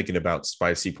stop thinking about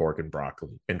spicy pork and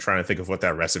broccoli and trying to think of what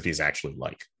that recipe is actually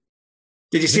like.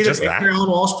 Did you see the picture Alan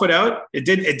Walsh put out? It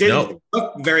didn't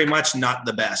look very much not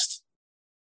the best.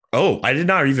 Oh, I did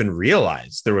not even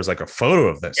realize there was like a photo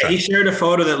of this. Yeah, he shared a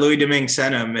photo that Louis Domingue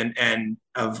sent him and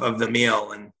of the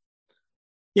meal. And,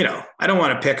 I don't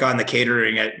want to pick on the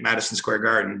catering at Madison Square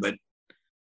Garden, but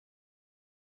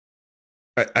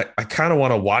I kind of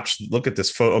want to look at this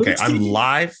photo. Okay, I'm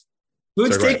live.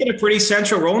 Food's taken a pretty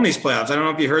central role in these playoffs. I don't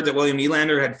know if you heard that William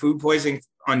Nylander had food poisoning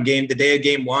on the day of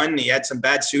game one. He had some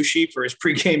bad sushi for his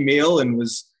pregame meal and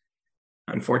was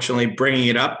unfortunately bringing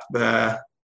it up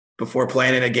before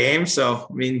playing in a game. So,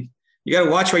 I mean, you got to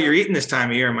watch what you're eating this time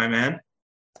of year, my man.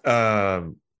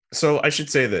 So I should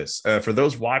say this for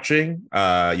those watching,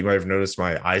 you might have noticed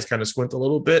my eyes kind of squint a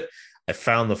little bit. I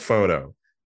found the photo.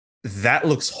 That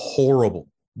looks horrible.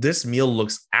 This meal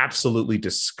looks absolutely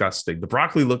disgusting. The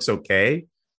broccoli looks okay.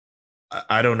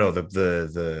 I don't know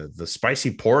the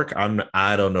spicy pork.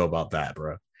 I don't know about that,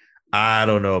 bro. I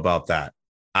don't know about that.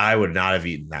 I would not have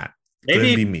eaten that.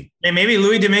 Couldn't be me. Maybe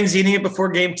Louis Domingue's eating it before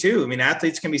game two. I mean,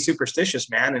 athletes can be superstitious,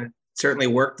 man, and it certainly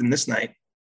worked in this night.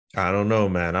 I don't know,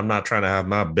 man. I'm not trying to have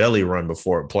my belly run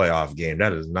before a playoff game. That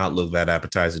does not look that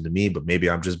appetizing to me, but maybe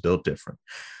I'm just built different.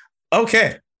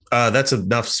 Okay. That's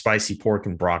enough spicy pork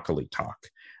and broccoli talk.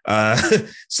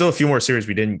 Still a few more series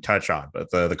we didn't touch on,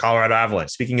 but the Colorado Avalanche,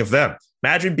 speaking of them,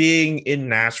 imagine being in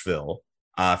Nashville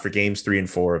for games 3 and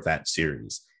 4 of that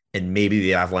series, and maybe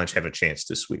the Avalanche have a chance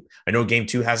to sweep. I know game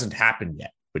 2 hasn't happened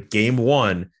yet, but game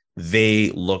 1,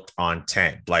 they looked on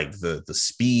 10, like the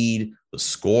speed, the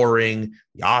scoring,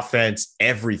 the offense,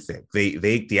 everything.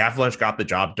 The Avalanche got the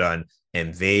job done,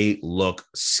 and they look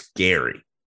scary.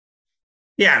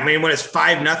 Yeah, I mean, when it's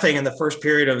 5-0 in the first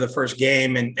period of the first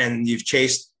game and you've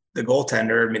chased the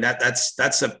goaltender, I mean,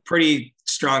 that's a pretty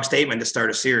strong statement to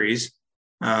start a series.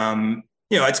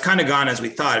 It's kind of gone as we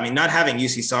thought. I mean, not having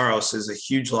UC Saros is a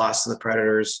huge loss to the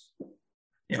Predators.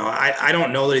 I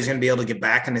don't know that he's going to be able to get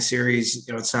back in the series.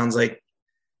 It sounds like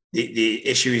the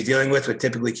issue he's dealing with would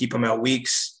typically keep him out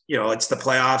weeks. It's the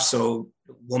playoffs, so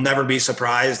we'll never be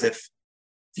surprised if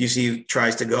UC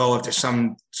tries to go, if there's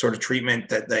some sort of treatment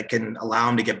that can allow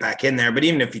him to get back in there. But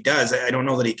even if he does, I don't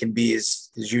know that he can be his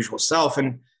usual self.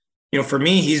 And, for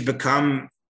me, he's in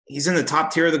the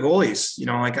top tier of the goalies.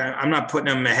 I'm not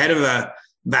putting him ahead of a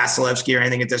Vasilevsky or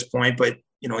anything at this point, but,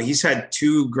 he's had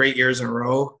 2 great years in a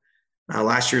row.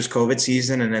 Last year's COVID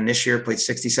season, and then this year played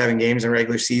 67 games in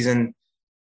regular season.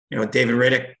 David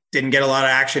Rittich didn't get a lot of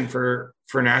action for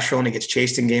Nashville, and he gets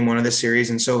chased in game 1 of this series.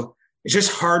 And so it's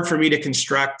just hard for me to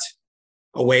construct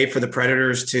a way for the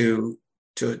Predators to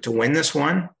win this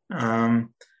one. I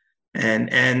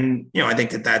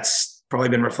think that's probably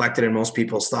been reflected in most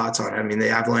people's thoughts on it. I mean, the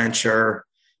Avalanche are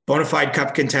bona fide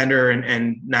cup contender,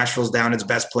 and Nashville's down its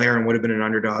best player and would have been an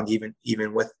underdog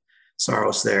even with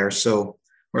Saros there. So,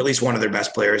 or at least one of their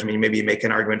best players. I mean, maybe you make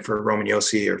an argument for Roman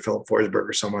Josi or Philip Forsberg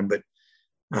or someone, but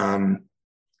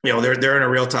they're in a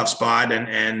real tough spot,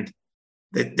 and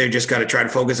they just got to try to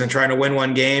focus on trying to win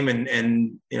one game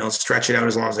and stretch it out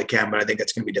as long as they can. But I think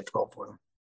that's going to be difficult for them.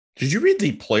 Did you read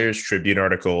the Players Tribune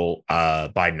article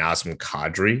by Nazem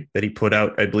Kadri that he put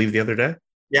out, I believe, the other day?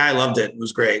 Yeah, I loved it. It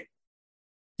was great.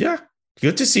 Yeah,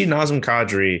 good to see Nazem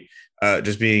Kadri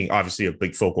just being obviously a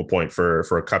big focal point for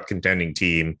a cup contending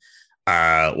team,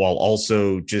 while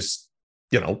also just,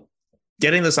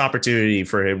 getting this opportunity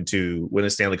for him to win a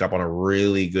Stanley Cup on a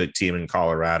really good team in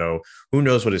Colorado. Who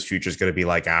knows what his future is going to be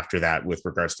like after that with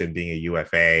regards to him being a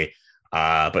UFA.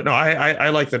 But no, I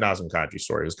like the Nazem Kadri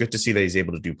story. It was good to see that he's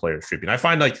able to do Players Tribune. I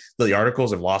find like the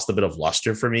articles have lost a bit of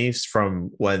luster for me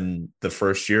from when the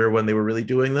first year when they were really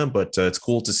doing them, but it's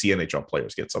cool to see NHL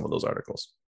players get some of those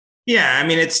articles. Yeah, I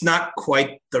mean, it's not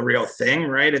quite the real thing,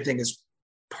 right? I think it's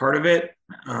part of it.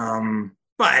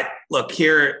 But look,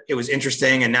 here it was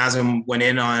interesting, and Nazem went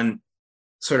in on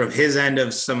sort of his end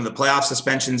of some of the playoff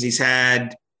suspensions he's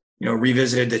had,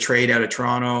 revisited the trade out of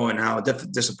Toronto and how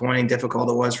disappointing, difficult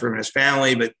it was for him and his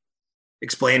family, but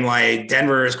explained why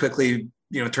Denver has quickly,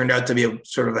 turned out to be a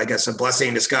sort of, I guess, a blessing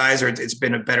in disguise, or it's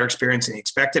been a better experience than he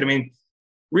expected. I mean,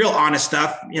 real honest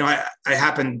stuff. I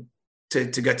happen to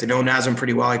get to know Nazem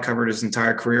pretty well. I covered his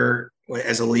entire career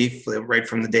as a Leaf, right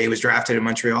from the day he was drafted in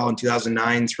Montreal in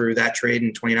 2009 through that trade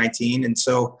in 2019. And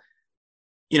so,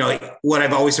 what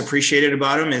I've always appreciated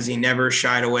about him is he never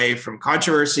shied away from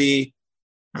controversy.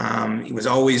 He was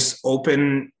always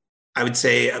open, I would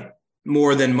say,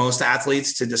 more than most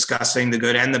athletes, to discussing the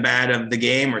good and the bad of the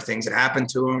game or things that happened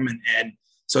to him. And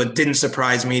so it didn't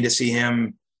surprise me to see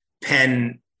him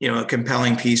pen, a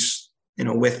compelling piece,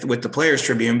 with the Players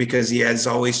Tribune, because he has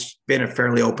always been a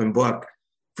fairly open book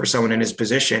for someone in his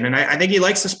position. And I think he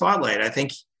likes the spotlight. I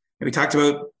think we talked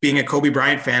about being a Kobe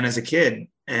Bryant fan as a kid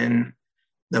and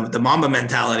the Mamba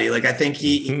mentality. Like, I think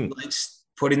he likes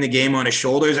putting the game on his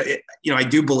shoulders. I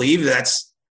do believe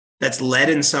that's led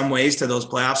in some ways to those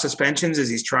playoff suspensions, as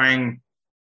he's trying,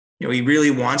 he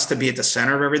really wants to be at the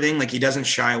center of everything. Like, he doesn't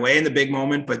shy away in the big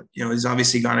moment, but, he's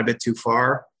obviously gone a bit too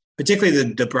far, particularly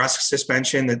the DeBrusk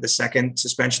suspension, the second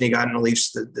suspension he got in the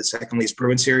Leafs, the second Leafs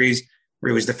Bruins series,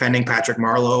 where he was defending Patrick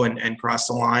Marleau and crossed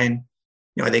the line.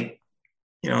 I think,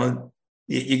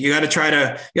 you got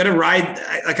to ride.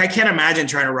 Like, I can't imagine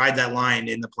trying to ride that line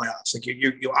in the playoffs. Like,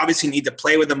 you obviously need to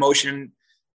play with emotion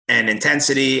and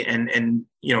intensity, and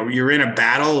you're in a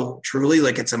battle, truly,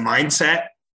 like, it's a mindset.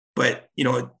 But,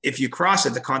 if you cross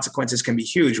it, the consequences can be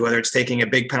huge, whether it's taking a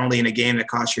big penalty in a game that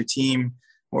costs your team,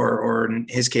 or in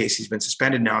his case, he's been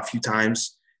suspended now a few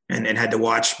times and had to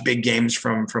watch big games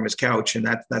from his couch. And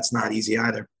that's not easy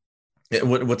either.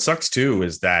 What sucks too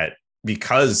is that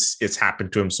because it's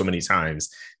happened to him so many times,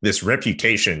 this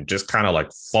reputation just kind of like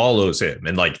follows him.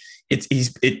 And like,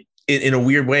 in a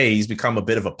weird way, he's become a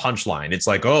bit of a punchline. It's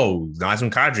like, oh,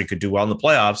 Nazem Kadri could do well in the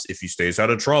playoffs if he stays out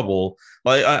of trouble.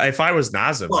 Like, if I was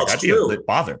Nazem, I'd be a bit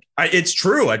bothered. It's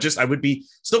true. I would be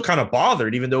still kind of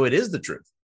bothered, even though it is the truth.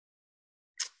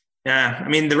 Yeah. I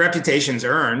mean, the reputation's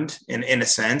earned in a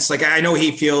sense. Like, I know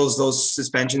he feels those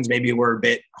suspensions maybe were a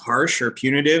bit harsh or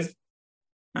punitive.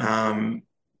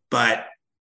 But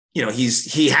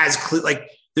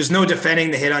there's no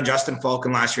defending the hit on Justin Falk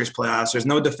in last year's playoffs. There's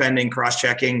no defending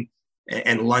cross-checking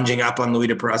and lunging up on Louis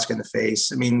DeBrusk in the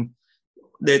face. I mean,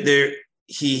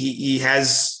 he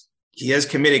has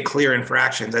committed clear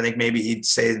infractions. I think maybe he'd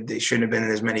say they shouldn't have been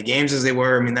in as many games as they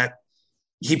were. I mean, that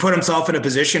he put himself in a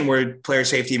position where player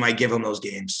safety might give him those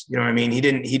games. You know what I mean? He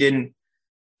didn't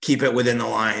keep it within the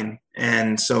line.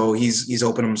 And so he's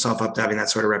opened himself up to having that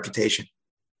sort of reputation.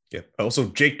 Yeah. Also,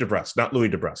 Jake DeBrusk, not Louis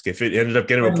DeBrusk. If it ended up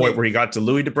getting to a point where he got to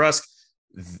Louis DeBrusk,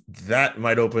 that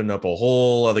might open up a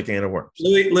whole other can of worms.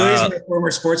 Louis is my former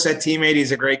Sportsnet teammate.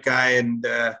 He's a great guy. And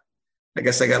I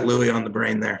guess I got Louis on the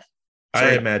brain there.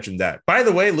 Sorry. I imagine that. By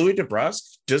the way, Louis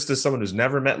DeBrusk, just as someone who's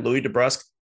never met Louis DeBrusk,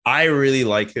 I really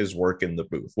like his work in the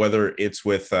booth, whether it's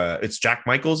with it's Jack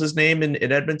Michaels, his name in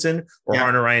Edmonton, or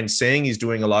Arna Ryan Singh. He's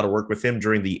doing a lot of work with him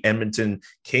during the Edmonton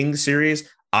Kings series.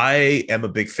 I am a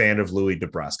big fan of Louis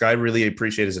DeBrusk. I really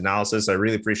appreciate his analysis. I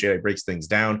really appreciate how he breaks things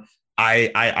down. I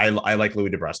like Louis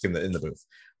DeBrusk in the booth.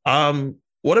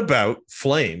 What about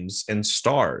Flames and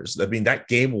Stars? I mean, that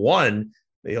game one,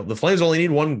 the Flames only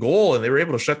need one goal, and they were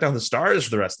able to shut down the Stars for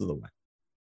the rest of the way.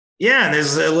 Yeah, and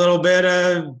there's a little bit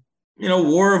of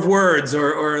war of words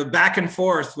or back and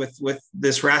forth with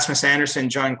this Rasmus Andersson,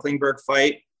 John Klingberg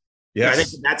fight. Yes. I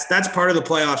think that's part of the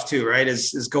playoffs too, right?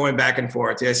 Is going back and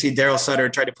forth. I see Daryl Sutter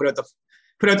try to put out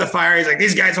the fire. He's like,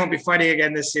 these guys won't be fighting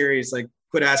again this series. Like,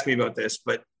 quit asking me about this.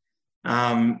 But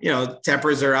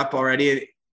tempers are up already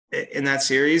in that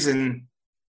series, and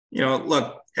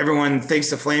look, everyone thinks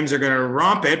the Flames are going to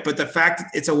romp it, but the fact that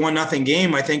it's a 1-0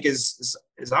 game, I think, is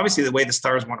obviously the way the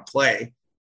Stars want to play.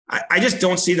 I just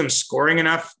don't see them scoring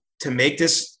enough to make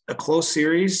this a close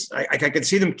series. I could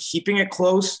see them keeping it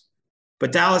close,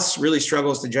 but Dallas really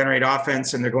struggles to generate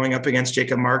offense, and they're going up against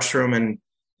Jacob Markstrom and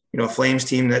a Flames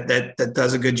team that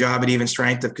does a good job at even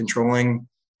strength of controlling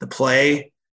the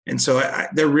play. And so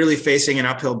they're really facing an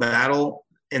uphill battle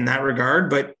in that regard.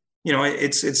 But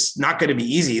it's not going to be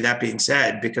easy. That being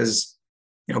said, because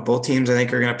both teams I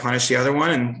think are going to punish the other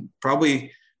one, and probably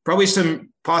some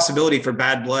possibility for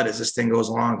bad blood as this thing goes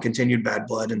along, continued bad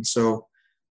blood. And so,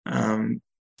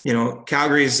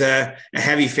 Calgary's a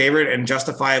heavy favorite and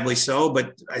justifiably so,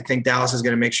 but I think Dallas is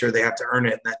going to make sure they have to earn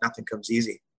it and that nothing comes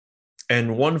easy.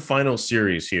 And one final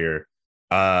series here.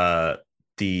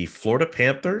 The Florida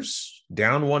Panthers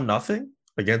down 1-0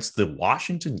 against the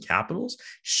Washington Capitals.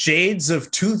 Shades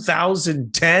of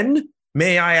 2010,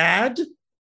 may I add?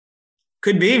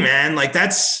 Could be, man. Like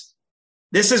this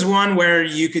is one where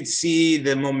you could see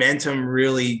the momentum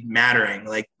really mattering.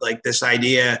 Like this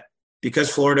idea,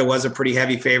 because Florida was a pretty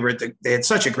heavy favorite, they had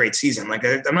such a great season. Like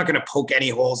I'm not going to poke any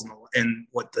holes in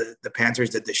what the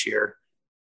Panthers did this year.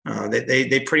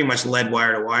 They pretty much led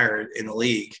wire to wire in the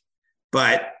league,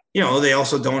 but they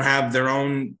also don't have their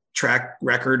own track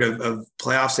record of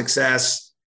playoff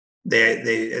success.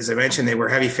 They, as I mentioned, they were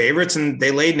heavy favorites and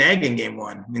they laid an egg in game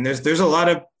one. I mean, there's a lot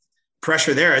of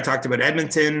pressure there. I talked about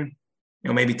Edmonton.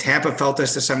 Maybe Tampa felt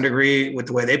this to some degree with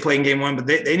the way they played in game one, but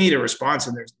they need a response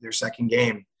in their second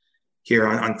game here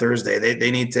on Thursday.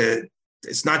 They need to.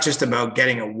 It's not just about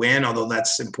getting a win, although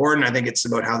that's important. I think it's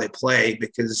about how they play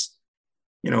because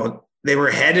they were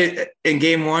ahead in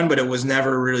game one, but it was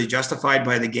never really justified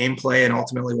by the gameplay. And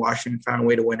ultimately Washington found a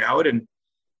way to win out. And,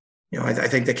 I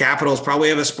think the Capitals probably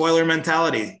have a spoiler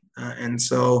mentality. And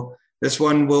so this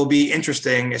one will be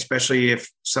interesting, especially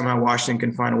if somehow Washington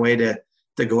can find a way to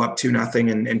go up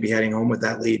 2-0 and be heading home with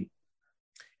that lead.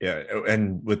 Yeah.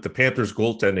 And with the Panthers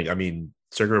goaltending, I mean,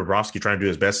 Sergei Bobrovsky trying to do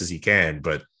as best as he can,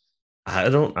 but I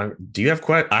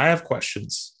have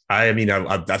questions. I think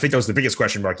that was the biggest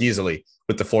question mark easily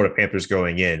with the Florida Panthers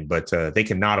going in, but they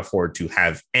cannot afford to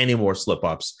have any more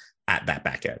slip-ups at that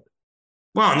back end.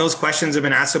 Well, and those questions have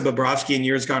been asked of Bobrovsky in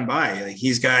years gone by. Like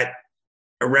he's got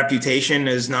a reputation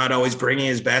as not always bringing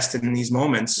his best in these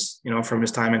moments, from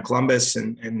his time in Columbus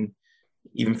and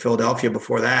even Philadelphia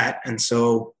before that. And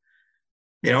so,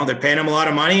 they're paying him a lot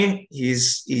of money.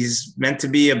 He's meant to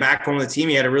be a backbone of the team.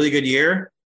 He had a really good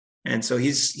year. And so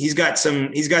he's got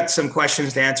some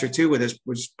questions to answer too with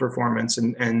his performance.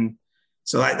 And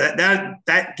so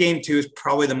that game too is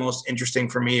probably the most interesting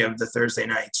for me of the Thursday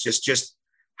nights, just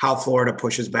how Florida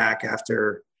pushes back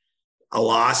after a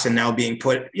loss and now being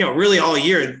put, really all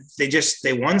year,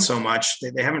 they won so much.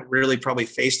 They haven't really probably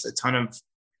faced a ton of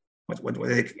what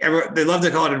they love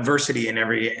to call it adversity in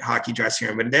every hockey dressing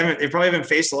room, but they probably haven't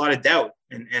faced a lot of doubt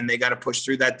and they got to push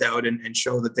through that doubt and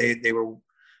show that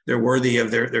they're worthy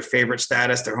of their favorite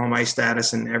status, their home ice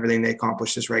status, and everything they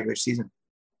accomplished this regular season.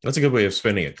 That's a good way of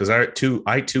spinning it because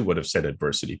I too would have said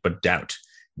adversity, but doubt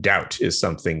is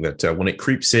something that when it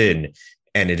creeps in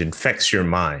and it infects your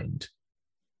mind,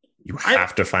 you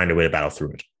have to find a way to battle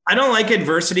through it. I don't like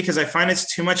adversity because I find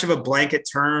it's too much of a blanket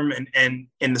term, and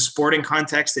in the sporting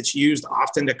context, it's used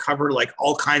often to cover like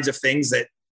all kinds of things that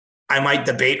I might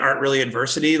debate aren't really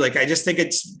adversity. Like I just think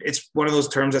it's one of those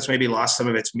terms that's maybe lost some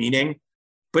of its meaning.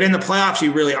 But in the playoffs,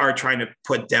 you really are trying to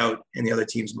put doubt in the other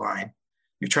team's mind.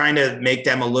 You're trying to make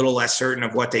them a little less certain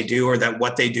of what they do or that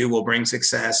what they do will bring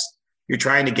success. You're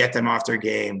trying to get them off their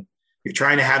game. You're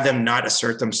trying to have them not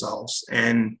assert themselves.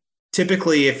 And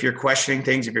typically, if you're questioning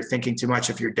things, if you're thinking too much,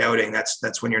 if you're doubting,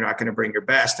 that's when you're not going to bring your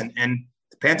best. And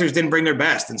the Panthers didn't bring their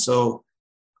best. And so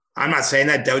I'm not saying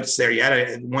that doubt's there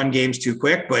yet. One game's too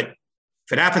quick, but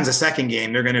if it happens a second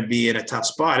game, they're going to be in a tough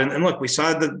spot. And look, we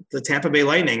saw the Tampa Bay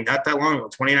Lightning not that long ago,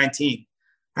 2019,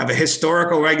 have a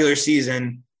historical regular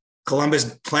season.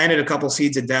 Columbus planted a couple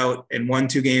seeds of doubt and won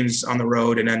 2 games on the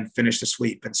road and then finished a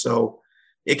sweep. And so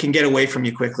it can get away from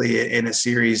you quickly in a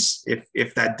series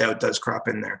if that doubt does crop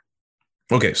in there.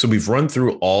 Okay, so we've run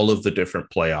through all of the different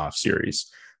playoff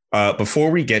series.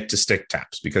 Before we get to stick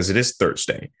taps, because it is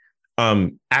Thursday,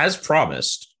 as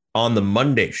promised on the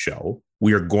Monday show,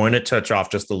 we are going to touch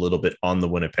off just a little bit on the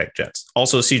Winnipeg Jets.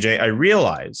 Also, CJ, I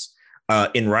realize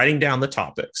in writing down the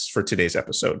topics for today's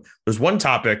episode, there's one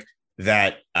topic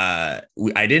that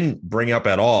I didn't bring up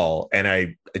at all.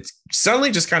 And it's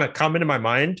suddenly just kind of come into my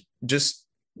mind just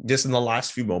in the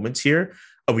last few moments here.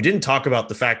 We didn't talk about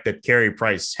the fact that Carey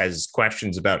Price has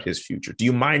questions about his future. Do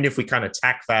you mind if we kind of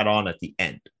tack that on at the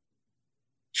end?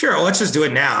 Sure. Well, let's just do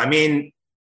it now. I mean,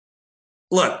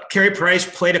 look, Carey Price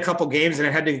played a couple games and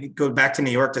I had to go back to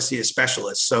New York to see a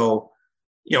specialist. So,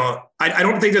 I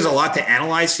don't think there's a lot to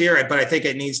analyze here, but I think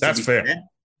it needs to be fair. Said.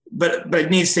 But it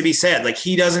needs to be said. Like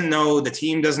he doesn't know, the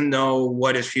team doesn't know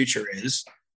what his future is,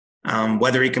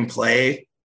 whether he can play,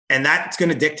 and that's going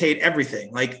to dictate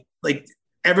everything. Like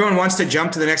everyone wants to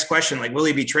jump to the next question, like, will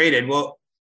he be traded? Well,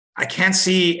 I can't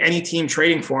see any team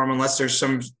trading for him unless there's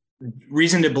some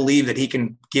reason to believe that he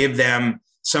can give them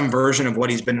some version of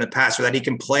what he's been in the past, or that he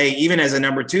can play even as a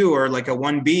number 2 or like a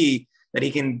 1B that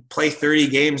he can play 30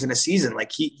 games in a season.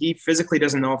 Like he physically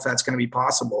doesn't know if that's going to be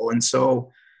possible. And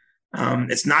so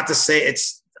it's not to say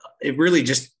it really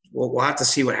just, we'll have to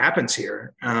see what happens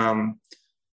here.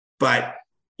 But,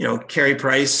 Carey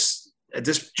Price at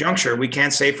this juncture, we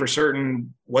can't say for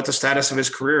certain what the status of his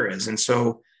career is. And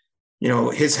so,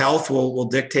 his health will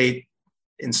dictate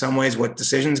in some ways what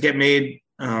decisions get made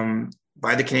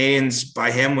by the Canadiens,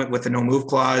 by him with the no move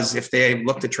clause, if they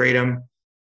look to trade him.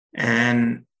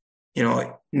 And,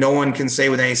 no one can say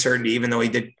with any certainty, even though he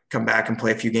did come back and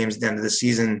play a few games at the end of the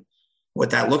season,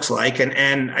 what that looks like.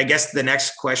 And I guess the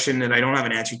next question that I don't have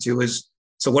an answer to is,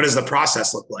 so what does the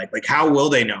process look like? Like, how will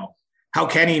they know? How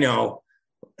can he know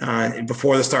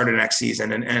before the start of next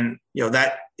season? And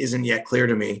that isn't yet clear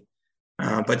to me.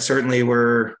 But certainly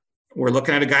we're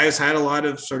looking at a guy who's had a lot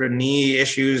of sort of knee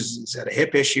issues. He's had a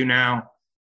hip issue now.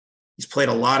 He's played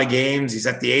a lot of games. He's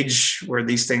at the age where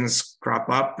these things crop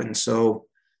up. And so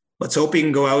let's hope he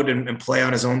can go out and play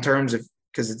on his own terms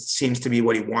because it seems to be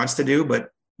what he wants to do. But,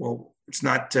 it's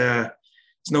not,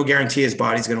 it's no guarantee his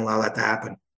body's going to allow that to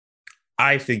happen.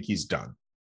 I think he's done.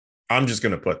 I'm just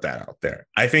going to put that out there.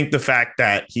 I think the fact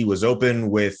that he was open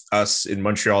with us in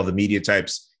Montreal, the media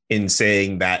types, in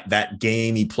saying that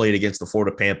game he played against the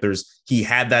Florida Panthers, he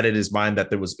had that in his mind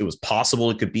that it was possible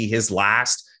it could be his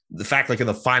last. The fact, like in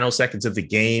the final seconds of the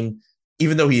game,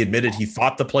 even though he admitted he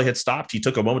thought the play had stopped, he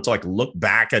took a moment to like look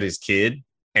back at his kid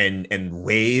and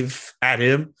wave at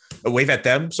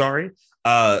them. Sorry.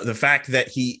 The fact that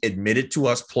he admitted to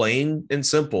us plain and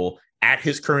simple at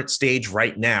his current stage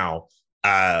right now,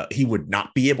 he would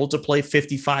not be able to play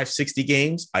 55, 60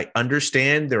 games. I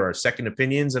understand there are second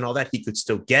opinions and all that he could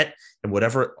still get, and what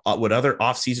other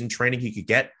offseason training he could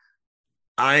get.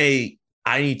 I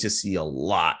need to see a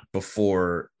lot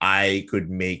before I could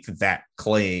make that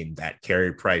claim that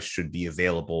Carey Price should be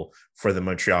available for the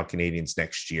Montreal Canadiens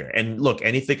next year. And look,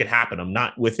 anything could happen. I'm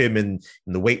not with him in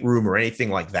the weight room or anything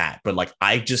like that, but like,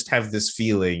 I just have this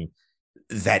feeling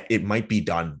that it might be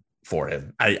done for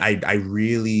him. I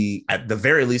really, at the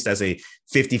very least, as a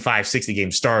 55, 60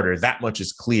 game starter, that much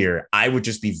is clear. I would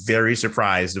just be very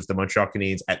surprised if the Montreal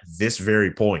Canadiens at this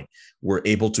very point were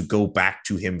able to go back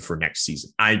to him for next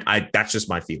season. That's just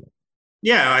my feeling.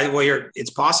 Yeah, it's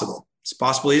possible. It's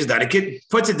possible he's that. It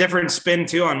puts a different spin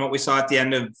too on what we saw at the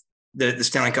end of the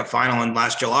Stanley Cup final in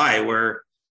last July, where,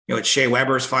 it's Shea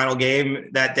Weber's final game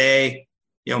that day,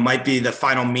 might be the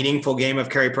final meaningful game of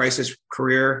Carey Price's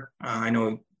career. I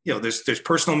know, there's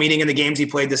personal meaning in the games he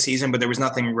played this season, but there was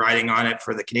nothing riding on it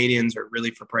for the Canadiens or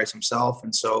really for Price himself.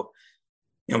 And so,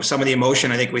 some of the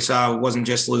emotion I think we saw wasn't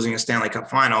just losing a Stanley Cup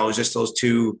final. It was just those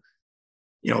two,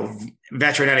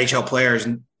 veteran NHL players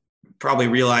probably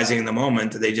realizing in the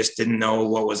moment that they just didn't know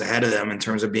what was ahead of them in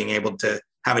terms of being able to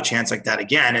have a chance like that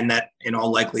again. And that in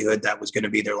all likelihood, that was going to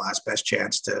be their last best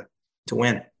chance to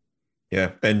win.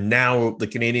 Yeah. And now the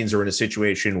Canadiens are in a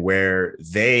situation where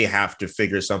they have to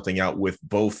figure something out with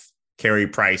both Carey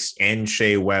Price and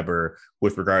Shea Weber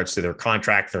with regards to their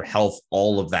contract, their health,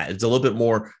 all of that. It's a little bit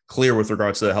more clear with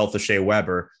regards to the health of Shea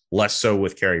Weber, less so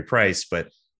with Carey Price, but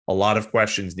a lot of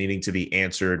questions needing to be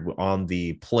answered on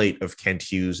the plate of Kent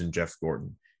Hughes and Jeff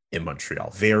Gordon in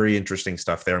Montreal. Very interesting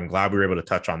stuff there. I'm glad we were able to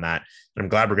touch on that. And I'm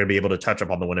glad we're going to be able to touch up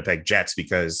on the Winnipeg Jets,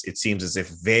 because it seems as if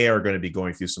they are going to be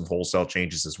going through some wholesale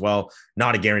changes as well.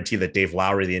 Not a guarantee that Dave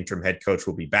Lowry, the interim head coach,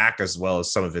 will be back, as well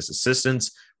as some of his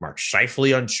assistants. Mark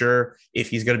Scheifele, unsure if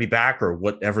he's going to be back or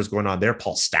whatever's going on there.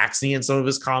 Paul Stastny in some of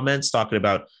his comments talking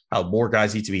about how more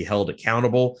guys need to be held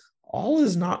accountable. All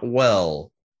is not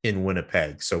well in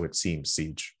Winnipeg, so it seems,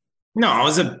 Siege. No, it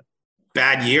was a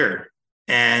bad year.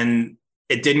 And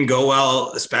it didn't go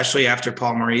well, especially after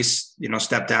Paul Maurice,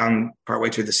 stepped down partway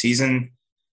through the season.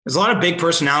 There's a lot of big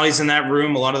personalities in that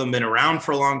room. A lot of them been around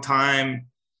for a long time.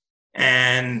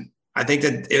 And I think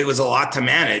that it was a lot to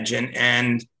manage.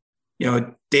 And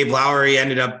Dave Lowry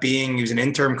ended up he was an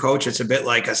interim coach. It's a bit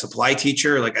like a supply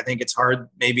teacher. Like, I think it's hard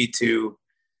maybe to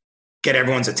get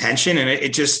everyone's attention. And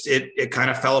it kind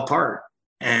of fell apart.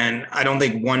 And I don't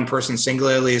think one person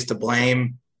singularly is to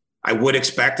blame. I would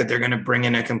expect that they're going to bring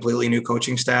in a completely new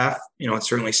coaching staff. It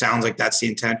certainly sounds like that's the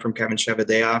intent from Kevin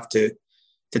Cheveldayoff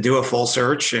to do a full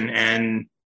search and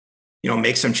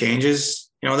make some changes.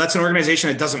 That's an organization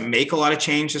that doesn't make a lot of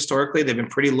change historically. They've been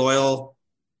pretty loyal.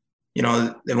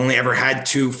 They've only ever had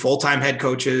 2 full-time head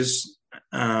coaches.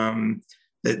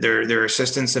 Their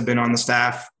assistants have been on the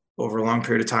staff over a long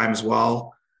period of time as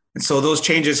well. And so those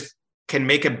changes can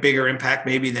make a bigger impact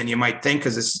maybe than you might think,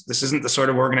 because this isn't the sort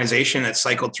of organization that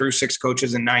cycled through 6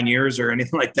 coaches in 9 years or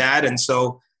anything like that. And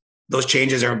so those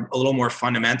changes are a little more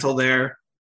fundamental there.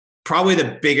 Probably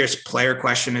the biggest player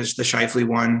question is the Scheifele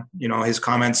one. His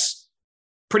comments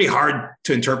pretty hard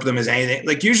to interpret them as anything.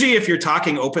 Like usually if you're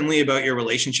talking openly about your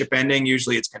relationship ending,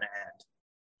 usually it's going to end.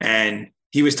 And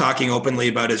he was talking openly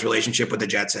about his relationship with the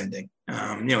Jets ending.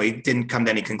 He didn't come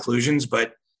to any conclusions,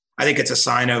 but I think it's a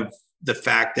sign of the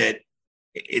fact that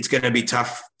it's going to be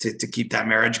tough to keep that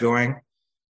marriage going.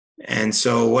 And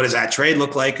so what does that trade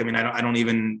look like? I mean, I don't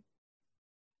even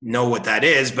know what that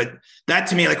is, but that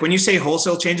to me, like when you say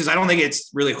wholesale changes, I don't think it's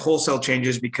really wholesale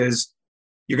changes because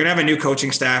you're going to have a new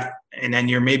coaching staff and then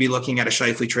you're maybe looking at a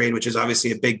Scheifele trade, which is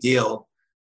obviously a big deal.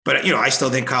 But, I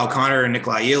still think Kyle Connor and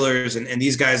Nikolai Ehlers and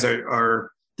these guys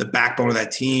are the backbone of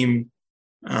that team.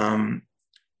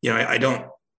 I don't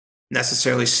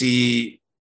necessarily see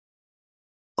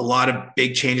a lot of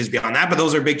big changes beyond that, but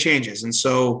those are big changes. And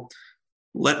so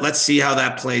let's see how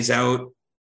that plays out.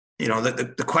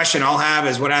 The question I'll have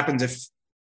is what happens if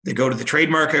they go to the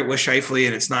trade market with Scheifele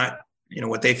and it's not,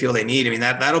 what they feel they need. I mean,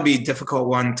 that'll be a difficult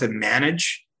one to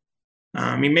manage.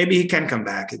 Maybe he can come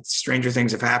back. Stranger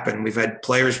things have happened. We've had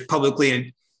players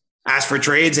publicly ask for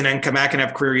trades and then come back and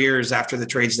have career years after the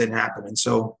trades didn't happen. And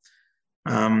so,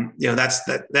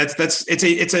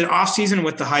 it's an off season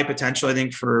with the high potential, I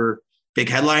think, for big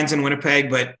headlines in Winnipeg,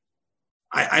 but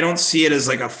I don't see it as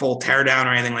like a full teardown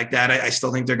or anything like that. I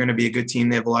still think they're going to be a good team.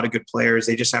 They have a lot of good players.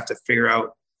 They just have to figure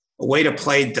out a way to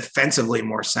play defensively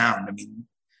more sound. I mean,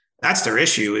 that's their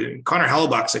issue. Connor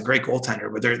Hellebuyck's a great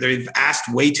goaltender, but they've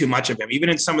asked way too much of him. Even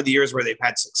in some of the years where they've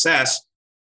had success,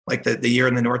 like the year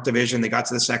in the North Division, they got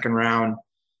to the second round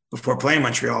before playing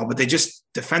Montreal, but they just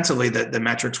defensively, the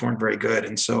metrics weren't very good.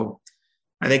 And so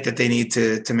I think that they need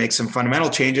to make some fundamental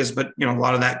changes, but a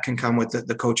lot of that can come with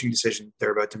the coaching decision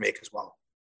they're about to make as well.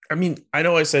 I mean, I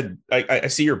know I said I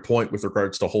see your point with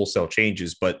regards to wholesale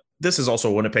changes, but this is also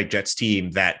a Winnipeg Jets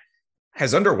team that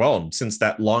has underwhelmed since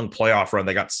that long playoff run.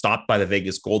 They got stopped by the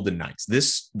Vegas Golden Knights.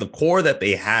 The core that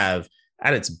they have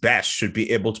at its best should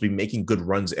be able to be making good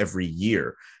runs every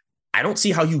year. I don't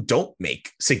see how you don't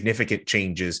make significant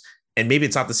changes. And maybe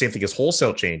it's not the same thing as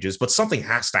wholesale changes, but something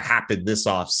has to happen this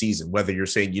off season, whether you're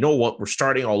saying, you know what, we're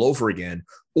starting all over again,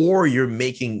 or you're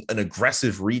making an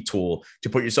aggressive retool to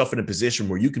put yourself in a position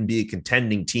where you can be a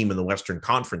contending team in the Western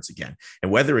Conference again.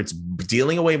 And whether it's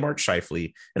dealing away Mark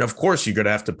Scheifele, and of course you're going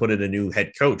to have to put in a new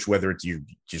head coach, whether it's you're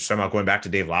somehow going back to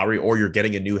Dave Lowry or you're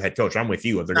getting a new head coach. I'm with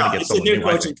you. They're going to get someone new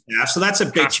coaching staff. So that's a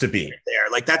big to be there.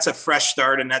 Like that's a fresh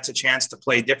start, and that's a chance to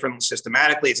play differently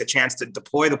systematically. It's a chance to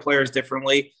deploy the players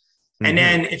differently. And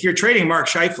then if you're trading Mark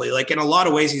Scheifele, like in a lot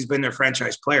of ways, he's been their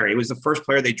franchise player. He was the first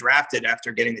player they drafted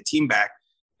after getting the team back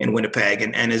in Winnipeg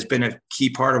and has been a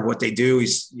key part of what they do.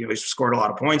 He's scored a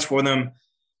lot of points for them.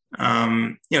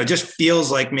 It just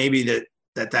feels like maybe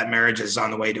that marriage is on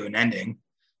the way to an ending.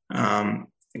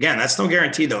 Again, that's no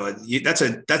guarantee though. That's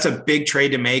a big trade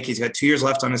to make. He's got 2 years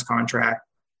left on his contract.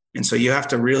 And so you have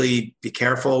to really be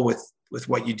careful with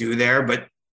what you do there. But,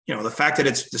 the fact that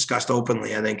it's discussed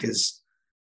openly, I think is,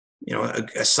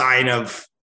 a sign of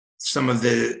some of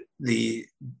the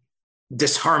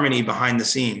disharmony behind the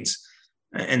scenes.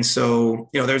 And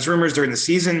so, there's rumors during the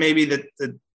season, maybe that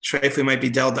Scheifele might be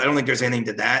dealt. I don't think there's anything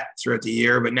to that throughout the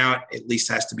year, but now it at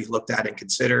least has to be looked at and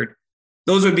considered.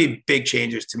 Those would be big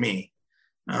changes to me.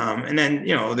 And then,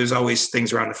 there's always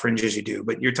things around the fringes you do,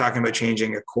 but you're talking about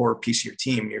changing a core piece of your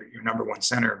team, your number one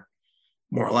center,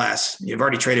 more or less. You've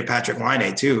already traded Patrick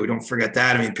Laine too. Don't forget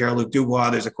that. I mean, Pierre-Luc Dubois,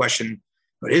 there's a question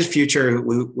about his future,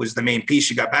 who was the main piece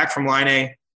you got back from Laine.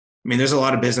 I mean, there's a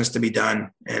lot of business to be done.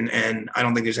 And I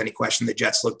don't think there's any question the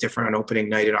Jets look different on opening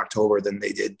night in October than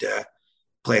they did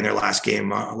playing their last game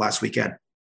last weekend.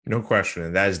 No question.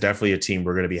 And that is definitely a team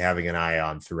we're going to be having an eye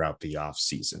on throughout the off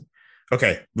season.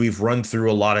 Okay. We've run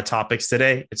through a lot of topics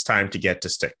today. It's time to get to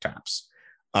stick taps.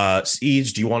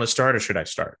 Siege, do you want to start or should I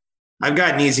start? I've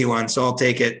got an easy one, so I'll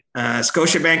take it.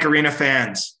 Scotiabank Arena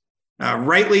fans.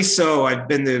 Rightly so. I've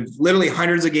been to literally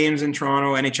hundreds of games in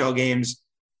Toronto, NHL games.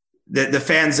 The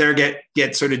fans there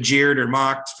get sort of jeered or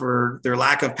mocked for their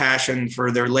lack of passion,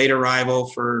 for their late arrival,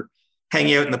 for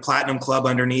hanging out in the Platinum Club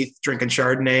underneath, drinking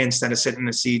Chardonnay instead of sitting in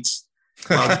the seats.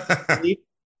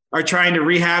 Are trying to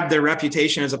rehab their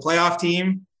reputation as a playoff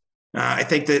team. I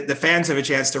think that the fans have a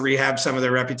chance to rehab some of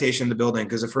their reputation in the building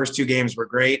because the first two games were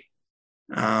great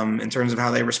in terms of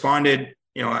how they responded.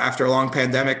 After a long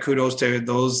pandemic, kudos to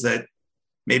those that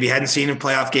maybe hadn't seen a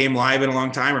playoff game live in a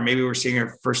long time, or maybe we're seeing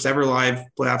our first ever live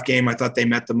playoff game. I thought they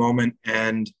met the moment,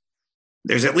 and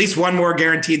there's at least one more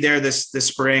guaranteed there this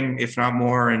spring, if not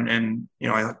more. And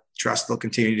I trust they'll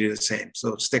continue to do the same.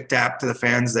 So stick tap to the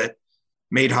fans that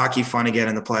made hockey fun again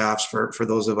in the playoffs for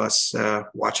those of us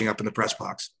watching up in the press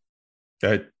box.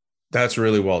 That's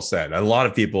really well said. A lot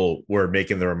of people were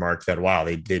making the remark that, wow,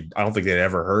 I don't think they'd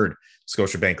ever heard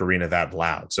Scotiabank Arena that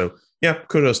loud. So yeah,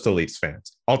 kudos to Leafs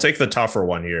fans. I'll take the tougher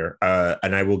one here,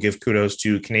 and I will give kudos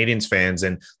to Canadiens fans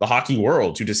and the hockey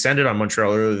world who descended on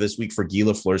Montreal earlier this week for Guy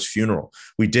Lafleur's funeral.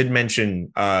 We did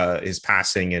mention his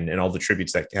passing and all the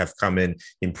tributes that have come in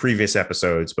previous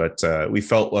episodes, but we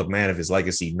felt a man of his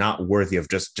legacy not worthy of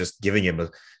just giving him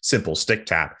a simple stick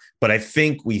tap. But I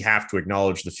think we have to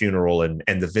acknowledge the funeral and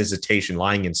the visitation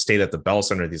lying in state at the Bell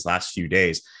Center these last few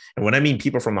days. And when I mean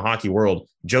people from the hockey world,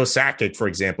 Joe Sakic, for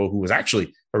example, who was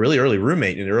actually a really early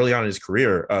roommate and early on in his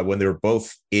career when they were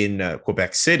both in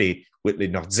Quebec City with the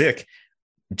Nordiques,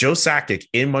 Joe Sakic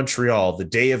in Montreal, the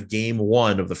day of game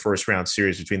 1 of the first round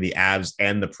series between the Avs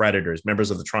and the Predators,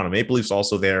 members of the Toronto Maple Leafs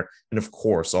also there. And of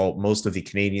course, most of the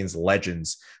Canadiens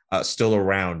legends still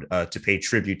around to pay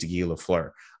tribute to Guy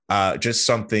Lafleur. Just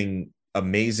something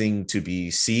amazing to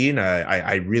be seen.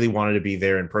 I really wanted to be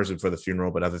there in person for the funeral,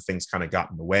 but other things kind of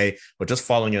got in the way. But just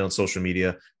following it on social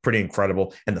media, pretty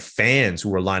incredible. And the fans who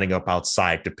were lining up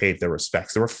outside to pay their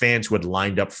respects. There were fans who had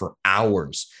lined up for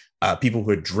hours, people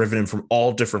who had driven in from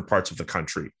all different parts of the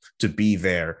country to be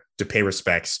there to pay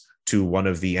respects to one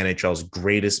of the NHL's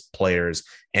greatest players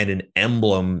and an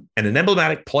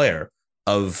emblematic player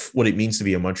of what it means to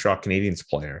be a Montreal Canadiens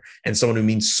player and someone who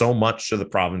means so much to the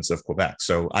province of Quebec.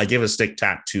 So I give a stick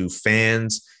tap to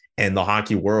fans and the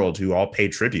hockey world who all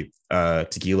paid tribute to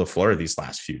Guy Lafleur these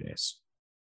last few days.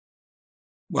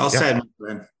 Well said, my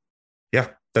friend. Yeah,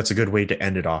 that's a good way to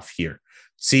end it off here.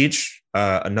 Siege,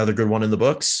 another good one in the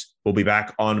books. We'll be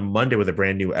back on Monday with a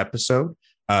brand new episode.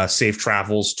 Safe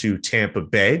travels to Tampa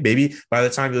Bay. Maybe by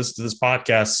the time this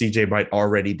podcast, CJ might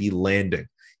already be landing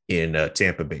in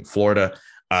Tampa Bay, Florida.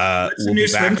 We'll new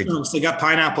swim trunks. They got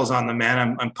pineapples on them,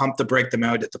 man. I'm pumped to break them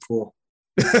out at the pool.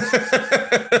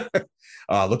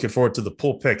 Looking forward to the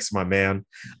pool picks, my man.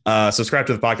 Subscribe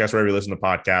to the podcast wherever you listen to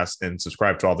podcasts, and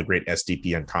subscribe to all the great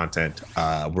SDPN content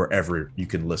wherever you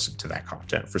can listen to that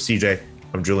content. For CJ,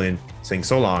 I'm Julian saying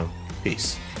so long.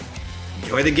 Peace.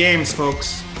 Enjoy the games,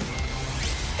 folks.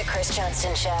 The Chris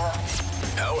Johnston Show.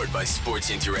 Powered by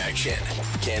Sports Interaction,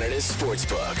 Canada's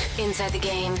sportsbook. Inside the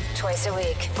game, twice a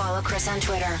week. Follow Chris on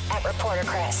Twitter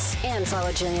 @ReporterChris. And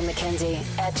follow Julian McKenzie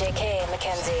 @JK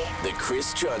McKenzie. The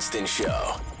Chris Johnston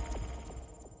Show.